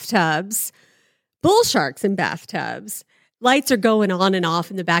in bathtubs, bull sharks in bathtubs. Lights are going on and off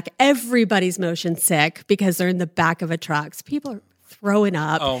in the back. Everybody's motion sick because they're in the back of a truck. So people are throwing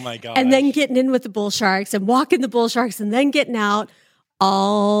up. Oh my God. And then getting in with the bull sharks and walking the bull sharks and then getting out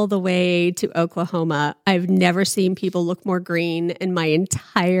all the way to Oklahoma. I've never seen people look more green in my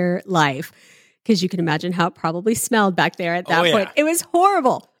entire life, because you can imagine how it probably smelled back there at that point. It was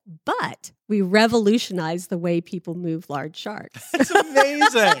horrible. But we revolutionized the way people move large sharks. It's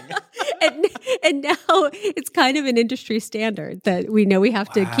amazing. and now it's kind of an industry standard that we know we have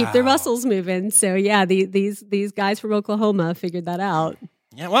to keep their muscles moving. So yeah, these guys from Oklahoma figured that out.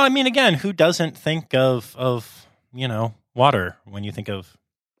 Yeah, well, I mean, again, who doesn't think of water when you think of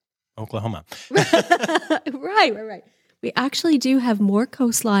Oklahoma? Right. We actually do have more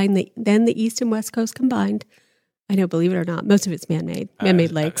coastline than the East and West Coast combined. I know, believe it or not, most of it's man-made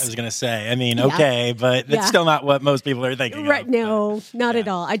lakes. I was going to say, I mean, okay, but that's still not what most people are thinking right, of. No, not at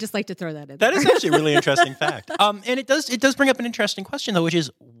all. I just like to throw that in That there. is actually a really interesting fact. And it does bring up an interesting question, though, which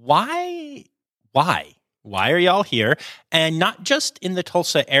is why? Why are y'all here? And not just in the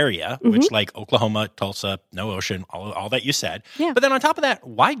Tulsa area, which like Oklahoma, Tulsa, no ocean, all that you said. Yeah. But then on top of that,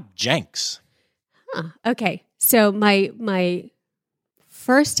 why Jenks? Okay. So my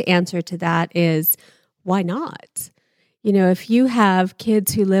first answer to that is, why not? You know, if you have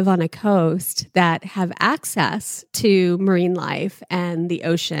kids who live on a coast that have access to marine life and the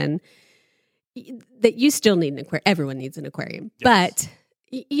ocean, that you still need an aquarium. Everyone needs an aquarium. Yes. But,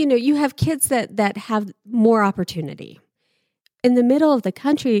 you know, you have kids that have more opportunity. In the middle of the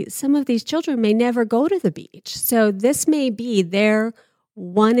country, some of these children may never go to the beach. So this may be their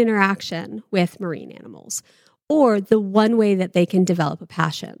one interaction with marine animals, or the one way that they can develop a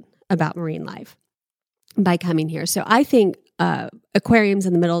passion about marine life by coming here. So I think aquariums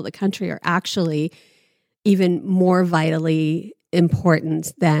in the middle of the country are actually even more vitally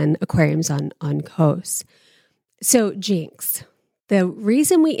important than aquariums on coasts. So Jenks, the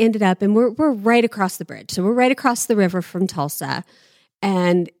reason we ended up, and we're right across the bridge. So we're right across the river from Tulsa.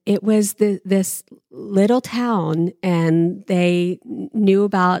 And it was this little town, and they knew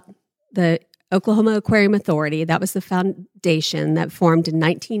about the Oklahoma Aquarium Authority. That was the foundation that formed in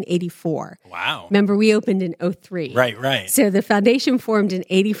 1984. Wow. Remember, we opened in 2003. Right. So the foundation formed in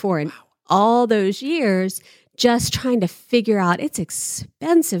 84. And all those years, just trying to figure out, it's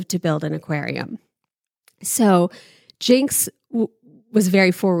expensive to build an aquarium. So Jenks was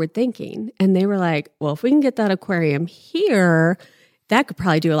very forward thinking. And they were like, well, if we can get that aquarium here, that could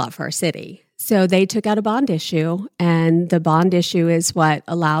probably do a lot for our city. So they took out a bond issue, and the bond issue is what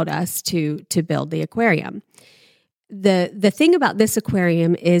allowed us to build the aquarium. The thing about this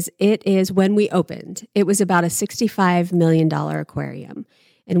aquarium is it is, when we opened, it was about a $65 million aquarium,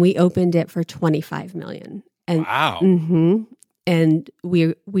 and we opened it for $25 million. And, wow. And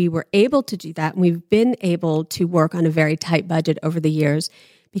we were able to do that, and we've been able to work on a very tight budget over the years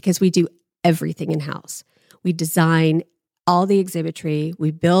because we do everything in-house. We design all the exhibitry, we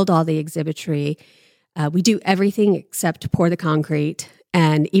build all the exhibitry, we do everything except pour the concrete,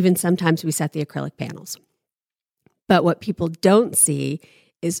 and even sometimes we set the acrylic panels. But what people don't see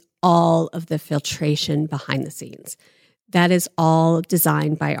is all of the filtration behind the scenes. That is all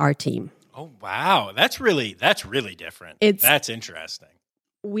designed by our team. Oh, wow. That's really different. That's interesting.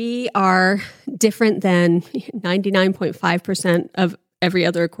 We are different than 99.5% of every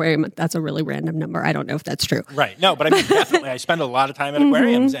other aquarium. That's a really random number. I don't know if that's true. Right. No, but I mean, definitely. I spend a lot of time at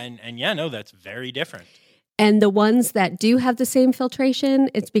aquariums, and yeah, no, that's very different. And the ones that do have the same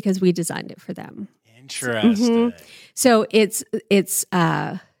filtration, it's because we designed it for them. Interesting. So it's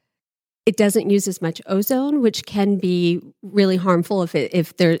It doesn't use as much ozone, which can be really harmful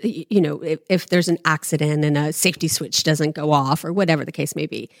if there's an accident and a safety switch doesn't go off or whatever the case may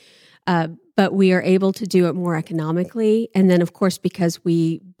be. But we are able to do it more economically. And then, of course, because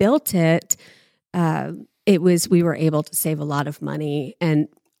we built it, we were able to save a lot of money. And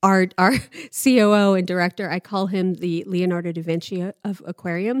our COO and director, I call him the Leonardo da Vinci of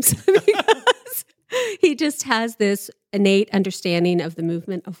aquariums because he just has this innate understanding of the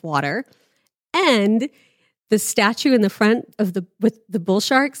movement of water. And the statue in the front of with the bull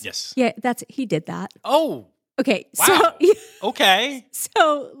sharks. Yes. Yeah, he did that. Oh. Okay. Wow. Okay.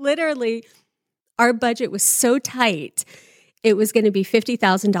 So literally, our budget was so tight, it was going to be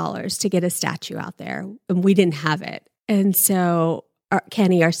 $50,000 to get a statue out there, and we didn't have it. And so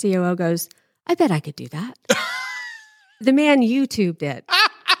Kenny, our COO, goes, I bet I could do that. The man YouTubed it.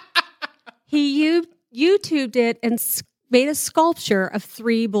 He YouTubed it and made a sculpture of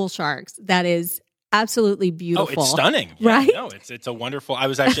 3 bull sharks that is absolutely beautiful. Oh, it's stunning. Yeah, right? No, it's a wonderful.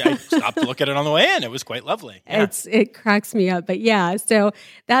 I stopped to look at it on the way in. It was quite lovely. Yeah. It cracks me up. But yeah, so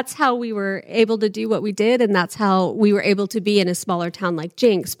that's how we were able to do what we did, and that's how we were able to be in a smaller town like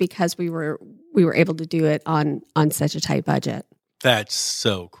Jinx, because we were able to do it on such a tight budget. That's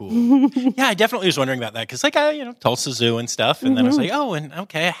so cool. Yeah, I definitely was wondering about that because, Tulsa Zoo and stuff. And then I was like,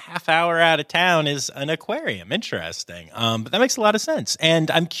 a half hour out of town is an aquarium. Interesting. But that makes a lot of sense.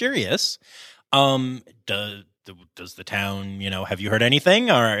 And I'm curious, does the town, have you heard anything,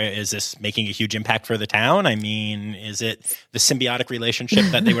 or is this making a huge impact for the town? I mean, is it the symbiotic relationship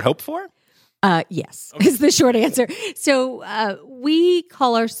that they would hope for? Yes, is the short answer. So we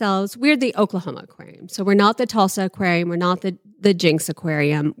call ourselves, we're the Oklahoma Aquarium. So we're not the Tulsa Aquarium. We're not the Jinx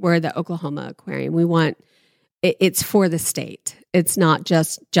Aquarium. We're the Oklahoma Aquarium. We want, it's for the state. It's not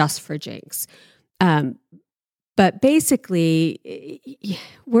just for Jinx. But basically,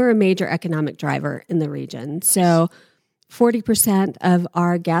 we're a major economic driver in the region. Nice. So 40% of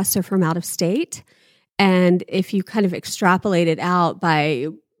our guests are from out of state. And if you kind of extrapolate it out by,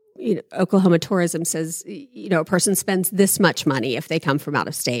 Oklahoma tourism says, a person spends this much money if they come from out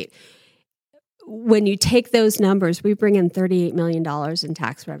of state. When you take those numbers, we bring in $38 million in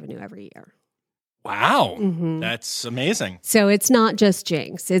tax revenue every year. Wow. Mm-hmm. That's amazing. So it's not just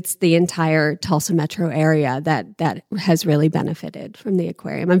Jinx. It's the entire Tulsa metro area that has really benefited from the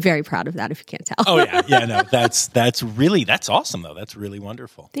aquarium. I'm very proud of that, if you can't tell. Oh, yeah. Yeah, no, that's awesome, though. That's really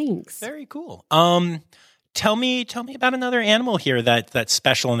wonderful. Thanks. Very cool. Tell me about another animal here that's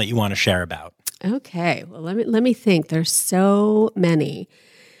special and that you want to share about. Okay. Well, let me think. There's so many.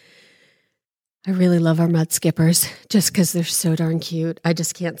 I really love our mud skippers just because they're so darn cute. I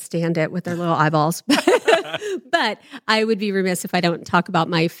just can't stand it with their little eyeballs. But I would be remiss if I don't talk about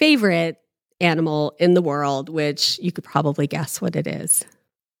my favorite animal in the world, which you could probably guess what it is.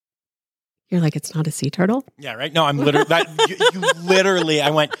 You're like, it's not a sea turtle? Yeah, right? No, I'm literally, you literally, I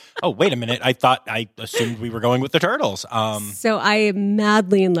went, oh, wait a minute. I assumed we were going with the turtles. So I am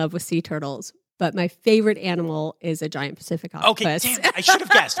madly in love with sea turtles. But my favorite animal is a giant Pacific octopus. Okay, damn, I should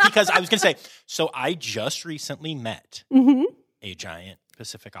have guessed because I was going to say, so I just recently met a giant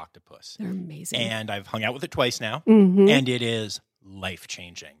Pacific octopus. They're amazing. And I've hung out with it twice now, and it is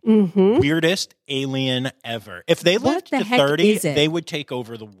life-changing. Weirdest alien ever. If they lived to 30, they would take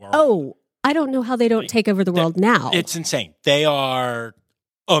over the world. Oh, I don't know how they don't take over the world now. It's insane. They are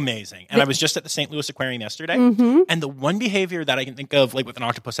amazing. And I was just at the St. Louis Aquarium yesterday, and the one behavior that I can think of, like with an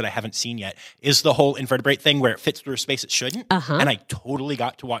octopus that I haven't seen yet, is the whole invertebrate thing where it fits through a space it shouldn't. And I totally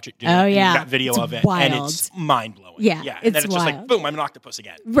got to watch it do it. Oh, yeah. That video of it. Wild. And it's mind-blowing. Yeah, And then it's wild. just like, boom, I'm an octopus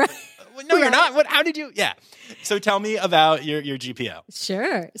again. Right. No, you're not. What? How did you? Yeah. So tell me about your GPO.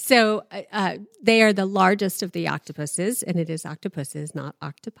 Sure. So they are the largest of the octopuses, and it is octopuses, not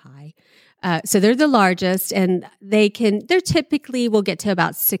octopi. So they're the largest, and they're typically will get to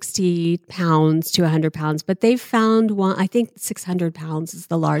about 60 pounds to 100 pounds, but they've found one, I think 600 pounds is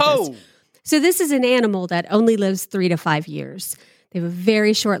the largest. Oh. So this is an animal that only lives 3 to 5 years. They have a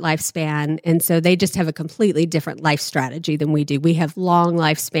very short lifespan, and so they just have a completely different life strategy than we do. We have long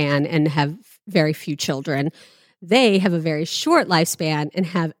lifespan and have very few children. They have a very short lifespan and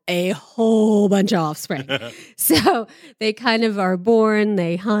have a whole bunch of offspring. So they kind of are born,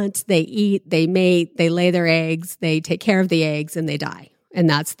 they hunt, they eat, they mate, they lay their eggs, they take care of the eggs, and they die. And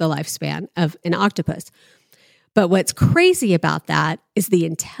that's the lifespan of an octopus. But what's crazy about that is the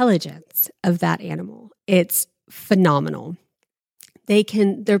intelligence of that animal. It's phenomenal.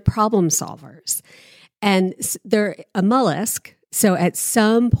 They're problem solvers. And they're a mollusk. So at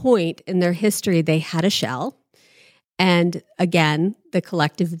some point in their history, they had a shell. And again, the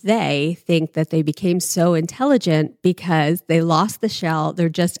collective they think that they became so intelligent because they lost the shell. They're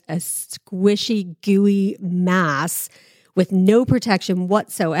just a squishy, gooey mass with no protection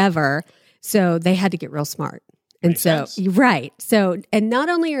whatsoever. So they had to get real smart. And Makes so, sense. right. So, and not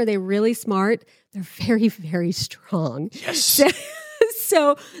only are they really smart, they're very, very strong. Yes.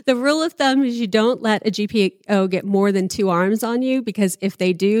 So the rule of thumb is you don't let a GPO get more than 2 arms on you, because if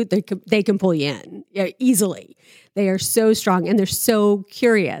they do, they can pull you in easily. They are so strong and they're so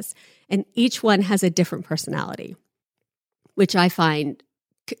curious. And each one has a different personality, which I find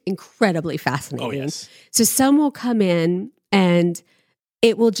incredibly fascinating. Oh, yes. So some will come in and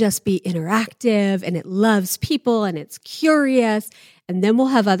it will just be interactive and it loves people and it's curious. And then we'll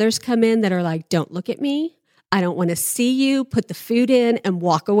have others come in that are like, don't look at me. I don't want to see you, put the food in and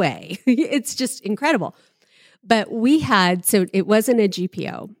walk away. It's just incredible. But so it wasn't a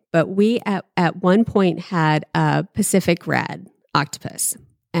GPO, but we at one point had a Pacific red octopus,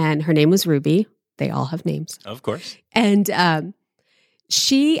 and her name was Ruby. They all have names. Of course. And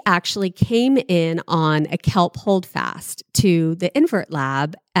she actually came in on a kelp holdfast to the invert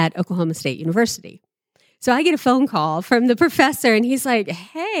lab at Oklahoma State University. So I get a phone call from the professor, and he's like,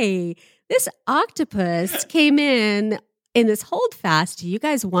 hey, this octopus came in this holdfast. Do you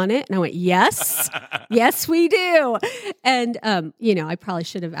guys want it? And I went, yes. Yes, we do. And, I probably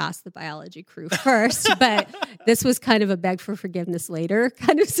should have asked the biology crew first, but this was kind of a beg for forgiveness later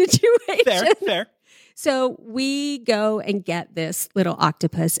kind of situation. Fair. So we go and get this little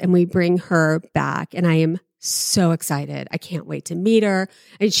octopus and we bring her back. And I am so excited. I can't wait to meet her.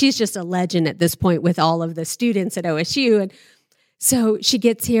 And she's just a legend at this point with all of the students at OSU. And so she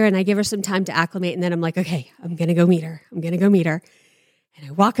gets here and I give her some time to acclimate. And then I'm like, okay, I'm going to go meet her. And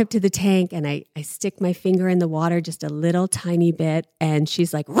I walk up to the tank and I stick my finger in the water just a little tiny bit. And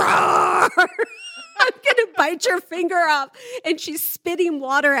she's like, roar! I'm going to bite your finger off. And she's spitting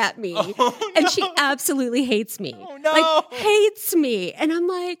water at me. Oh, And no. she absolutely hates me. Oh, no. Like, hates me. And I'm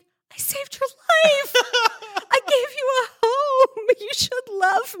like, I saved your life. I gave you a home. You should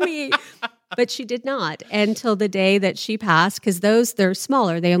love me. But she did not until the day that she passed, because they're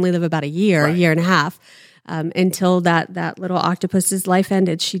smaller. They only live about a year and a half. Until that little octopus's life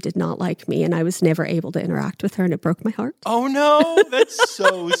ended, she did not like me, and I was never able to interact with her, and it broke my heart. Oh, no. That's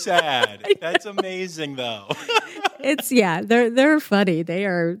so sad. That's amazing, though. They're funny. They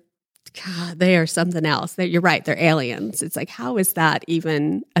are something else. You're right. They're aliens. It's like, how is that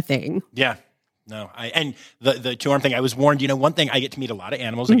even a thing? Yeah. No, and the 2-arm thing, I was warned, one thing, I get to meet a lot of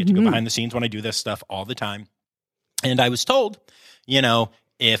animals. I get to go behind the scenes when I do this stuff all the time. And I was told,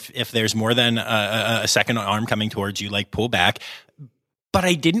 if there's more than a second arm coming towards you, like pull back. But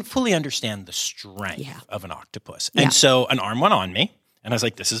I didn't fully understand the strength of an octopus. And so an arm went on me. And I was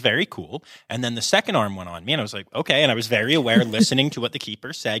like, this is very cool. And then the second arm went on me. And I was like, okay. And I was very aware, listening to what the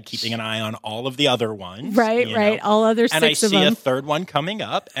keeper said, keeping an eye on all of the other ones. Right. All other 6 of them. And I see a third one coming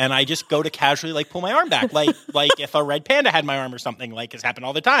up. And I just go to casually pull my arm back. Like if a red panda had my arm or something, has happened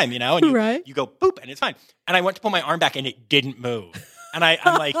all the time, And you go, boop, and it's fine. And I went to pull my arm back and it didn't move. And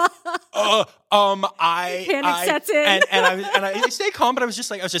I'm like, panic sets in. And I stay calm, but I was just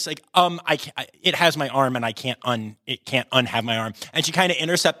like, it has my arm and it can't unhave my arm. And she kind of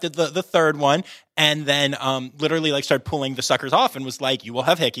intercepted the third one and then literally started pulling the suckers off and was like, you will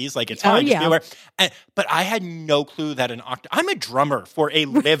have hickeys, it's fine, just be aware. But I had no clue that I'm a drummer for a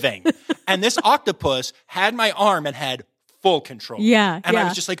living. And this octopus had my arm and had full control. Yeah. And I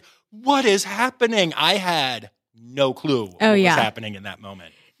was just like, what is happening? I had no clue what was happening in that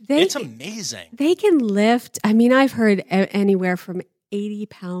moment. It's amazing. They can lift. I mean, I've heard anywhere from 80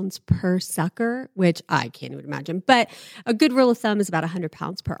 pounds per sucker, which I can't even imagine. But a good rule of thumb is about 100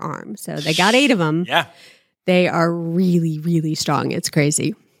 pounds per arm. So they got 8 of them. Yeah. They are really, really strong. It's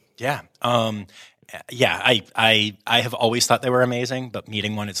crazy. Yeah. I have always thought they were amazing, but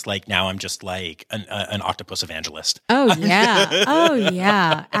meeting one, it's like now I'm just like an octopus evangelist. Oh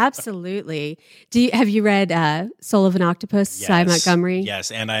yeah, absolutely. Have you read Soul of an Octopus, Yes. Cy Montgomery?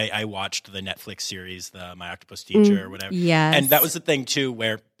 Yes, and I watched the Netflix series, My Octopus Teacher or whatever. Yes, and that was the thing too,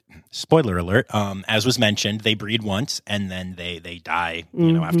 where spoiler alert, as was mentioned, they breed once and then they die,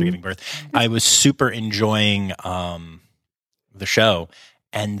 after giving birth. I was super enjoying the show,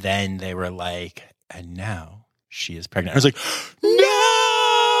 and then they were like, and now she is pregnant. I was like, no!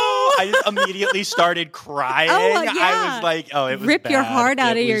 I just immediately started crying. Oh, yeah. I was like, it was Rip bad. your heart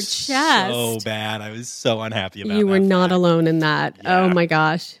out of your chest. chest. So bad. I was so unhappy about it. You were not alone in that. Yeah. Oh my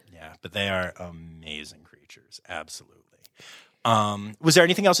gosh. Yeah, but they are amazing creatures. Absolutely. Was there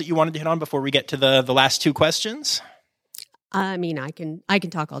anything else that you wanted to hit on before we get to the last 2 questions? I mean, I can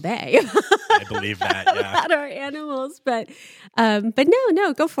talk all day. I believe that. Yeah. About our animals, but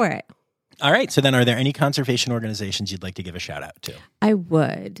no, go for it. All right. So then, are there any conservation organizations you'd like to give a shout out to? I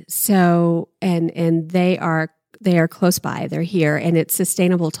would. So, and they are close by. They're here, and it's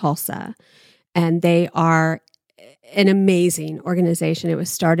Sustainable Tulsa, and they are an amazing organization. It was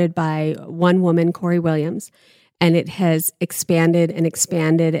started by one woman, Corey Williams, and it has expanded and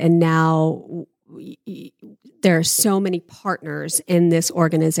expanded, and now there are so many partners in this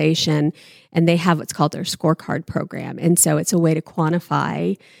organization, and they have what's called their scorecard program, and so it's a way to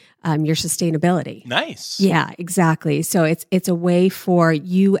quantify your sustainability. Nice. Yeah, exactly. So it's a way for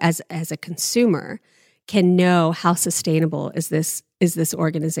you as a consumer can know how sustainable is this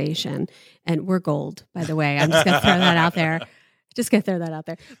organization. And we're gold, by the way. I'm just going to throw that out there.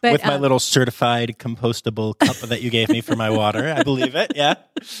 But, with my little certified compostable cup that you gave me for my water, I believe it. Yeah,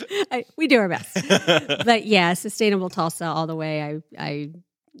 we do our best. But yeah, Sustainable Tulsa all the way. I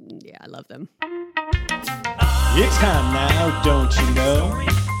love them. It's time now, don't you know?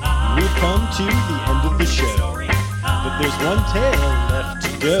 We've come to the end of the show, but there's one tale left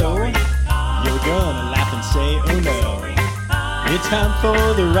to go. You're gonna laugh and say, oh no. It's time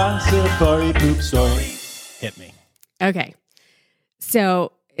for the Ross Safari poop story. Hit me. Okay.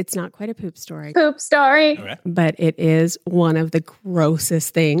 So it's not quite a poop story. Poop story. Okay. But it is one of the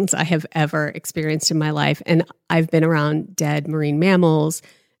grossest things I have ever experienced in my life. And I've been around dead marine mammals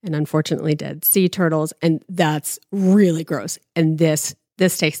and unfortunately dead sea turtles. And that's really gross. And this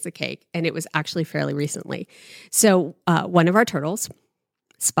takes the cake. And it was actually fairly recently. So one of our turtles,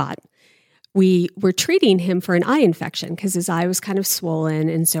 Spot, we were treating him for an eye infection because his eye was kind of swollen.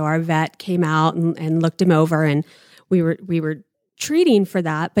 And so our vet came out and looked him over, and we were treating for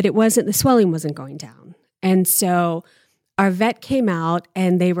that, but the swelling wasn't going down. And so our vet came out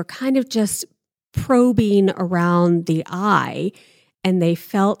and they were kind of just probing around the eye, and they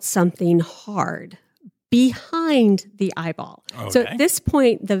felt something hard behind the eyeball. Okay. So at this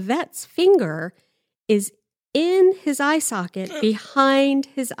point, the vet's finger is in his eye socket behind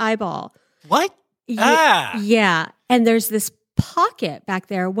his eyeball. What? Yeah. And there's this pocket back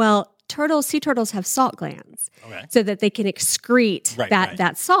there. Well, sea turtles have salt glands so that they can excrete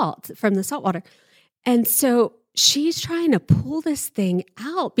that salt from the salt water. And so she's trying to pull this thing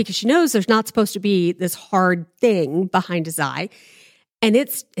out because she knows there's not supposed to be this hard thing behind his eye. And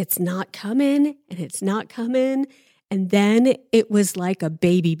it's not coming, and it's not coming. And then it was like a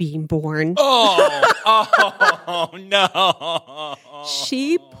baby being born. Oh no.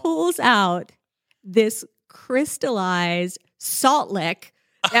 She pulls out this crystallized salt lick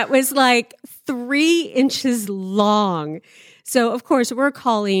that was like 3 inches long. So, of course, we're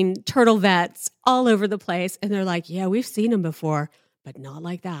calling turtle vets all over the place. And they're like, yeah, we've seen them before, but not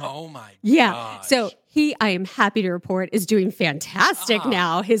like that. Oh, my Yeah. gosh. So I am happy to report, is doing fantastic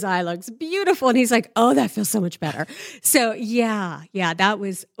now. His eye looks beautiful. And he's like, oh, that feels so much better. So, that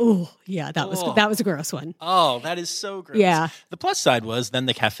was a gross one. Oh, that is so gross. Yeah. The plus side was then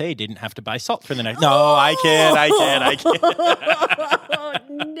the cafe didn't have to buy salt for the next. No, I kid. Oh,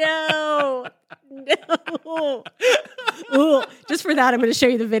 no. Ooh, just for that, I'm going to show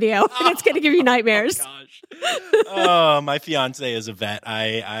you the video, and it's going to give you nightmares. Oh, gosh. Oh, my fiance is a vet.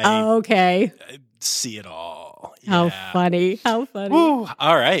 Okay. I see it all. How Yeah. funny. How funny. Ooh,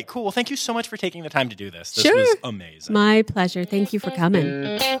 all right, cool. Well, thank you so much for taking the time to do this. This Sure. was amazing. My pleasure. Thank you for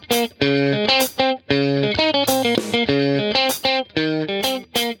coming.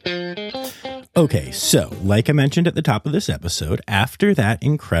 Okay, so like I mentioned at the top of this episode, after that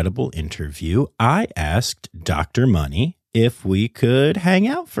incredible interview, I asked Dr. Money if we could hang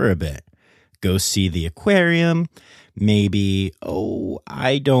out for a bit, go see the aquarium, maybe,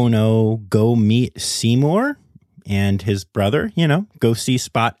 I don't know, go meet Seymour and his brother, go see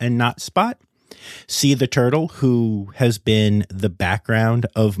Spot and not Spot, see the turtle who has been the background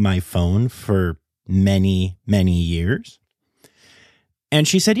of my phone for many, many years. And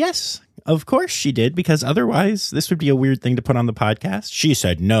she said yes. Of course she did, because otherwise this would be a weird thing to put on the podcast. She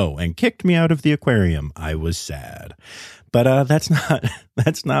said no and kicked me out of the aquarium. I was sad. But that's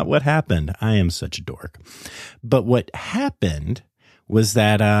not what happened. I am such a dork. But what happened was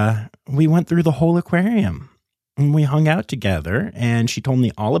that we went through the whole aquarium and we hung out together, and she told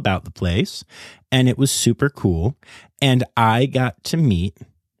me all about the place, and it was super cool. And I got to meet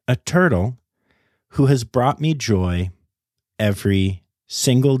a turtle who has brought me joy every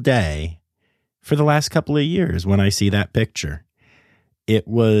single day for the last couple of years when I see that picture. It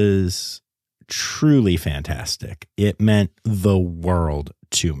was truly fantastic. It meant the world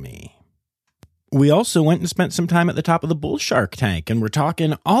to me. We also went and spent some time at the top of the bull shark tank, and we're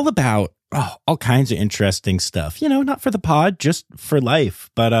talking all about all kinds of interesting stuff. Not for the pod, just for life.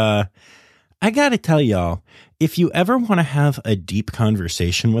 But I gotta tell y'all, if you ever want to have a deep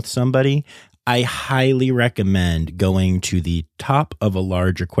conversation with somebody, I highly recommend going to the top of a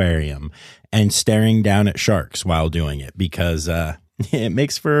large aquarium and staring down at sharks while doing it, because it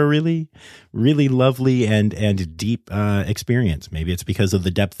makes for a really, really lovely and deep experience. Maybe it's because of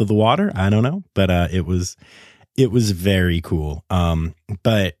the depth of the water. I don't know, but it was very cool.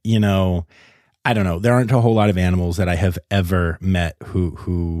 But you know, I don't know. There aren't a whole lot of animals that I have ever met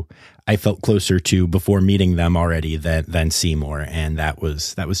who I felt closer to before meeting them already than Seymour, and that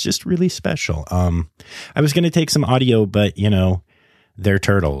was just really special. I was going to take some audio, but you know, they're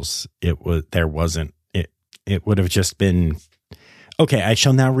turtles. It would have just been okay. I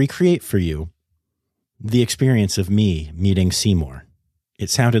shall now recreate for you the experience of me meeting Seymour.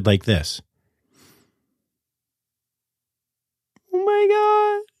 It sounded like this. Oh my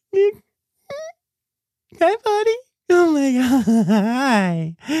God. Hi, buddy. Oh my God.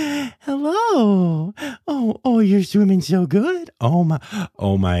 Hi. Hello. Oh, you're swimming so good. Oh my.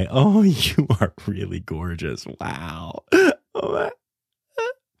 Oh, you are really gorgeous. Wow. Oh my.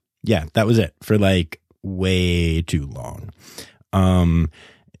 Yeah, that was it for like way too long.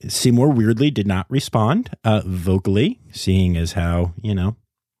 Seymour weirdly did not respond vocally, seeing as how, you know,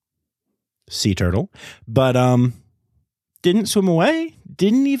 sea turtle, but didn't swim away,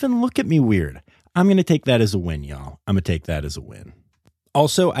 didn't even look at me weird. I'm going to take that as a win, y'all. I'm going to take that as a win.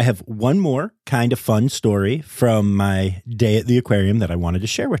 Also, I have one more kind of fun story from my day at the aquarium that I wanted to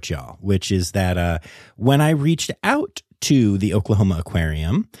share with y'all, which is that when I reached out to the Oklahoma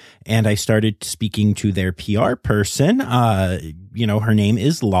Aquarium and I started speaking to their PR person, you know, her name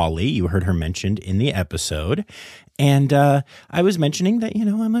is Lolly. You heard her mentioned in the episode. And I was mentioning that, you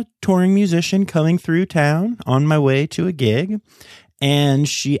know, I'm a touring musician coming through town on my way to a gig. And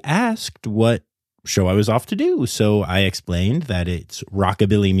she asked what show I was off to do. So I explained that it's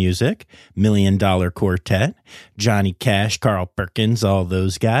rockabilly music, $1 Million Quartet, Johnny Cash, Carl Perkins, all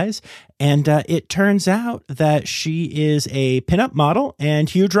those guys. And it turns out that she is a pinup model and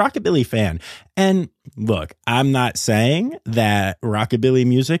huge rockabilly fan. And look, I'm not saying that rockabilly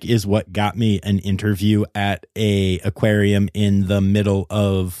music is what got me an interview at a aquarium in the middle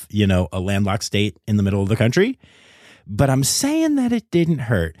of, you know, a landlocked state in the middle of the country. But I'm saying that it didn't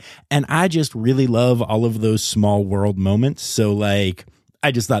hurt. And I just really love all of those small world moments. So like,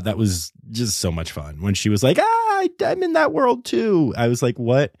 I just thought that was just so much fun when she was like, I'm in that world too. I was like,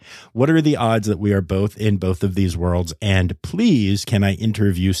 what are the odds that we are both in both of these worlds? And please, can I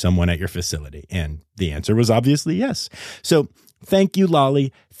interview someone at your facility? And the answer was obviously yes. So thank you,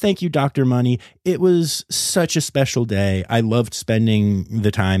 Lolly. Thank you, Dr. Money. It was such a special day. I loved spending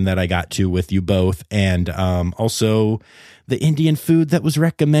the time that I got to with you both. And also the Indian food that was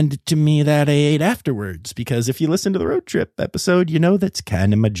recommended to me that I ate afterwards. Because if you listen to the road trip episode, you know that's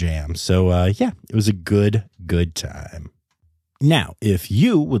kind of my jam. So yeah, it was a good time. Now, if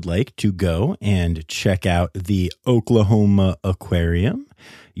you would like to go and check out the Oklahoma Aquarium,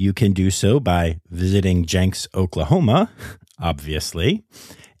 you can do so by visiting Jenks, Oklahoma, obviously,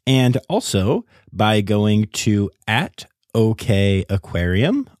 and also by going to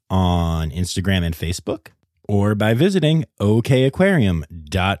 @OKAquarium on Instagram and Facebook, or by visiting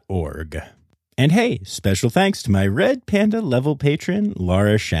okaquarium.org. And hey, special thanks to my Red Panda level patron,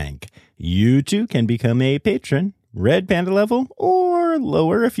 Laura Shank. You too can become a patron, Red Panda level or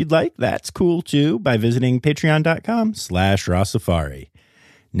lower if you'd like. That's cool too, by visiting patreon.com/rawsafari.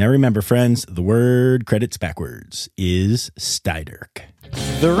 Now remember, friends, the word credits backwards is Styderk.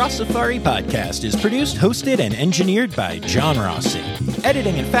 The Raw Safari podcast is produced, hosted, and engineered by John Rossi.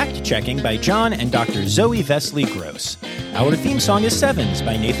 Editing and fact-checking by John and Dr. Zoe Vesley Gross. Our theme song is Sevens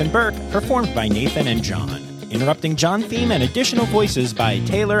by Nathan Burke, performed by Nathan and John. Interrupting John theme and additional voices by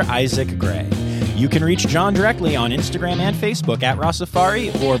Taylor Isaac Gray. You can reach John directly on Instagram and Facebook at Raw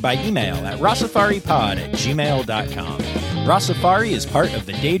Safari or by email at rawsafaripod@gmail.com. Raw Safari is part of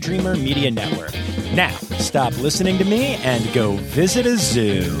the Daydreamer Media Network. Now, stop listening to me and go visit a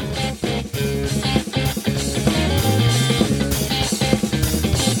zoo.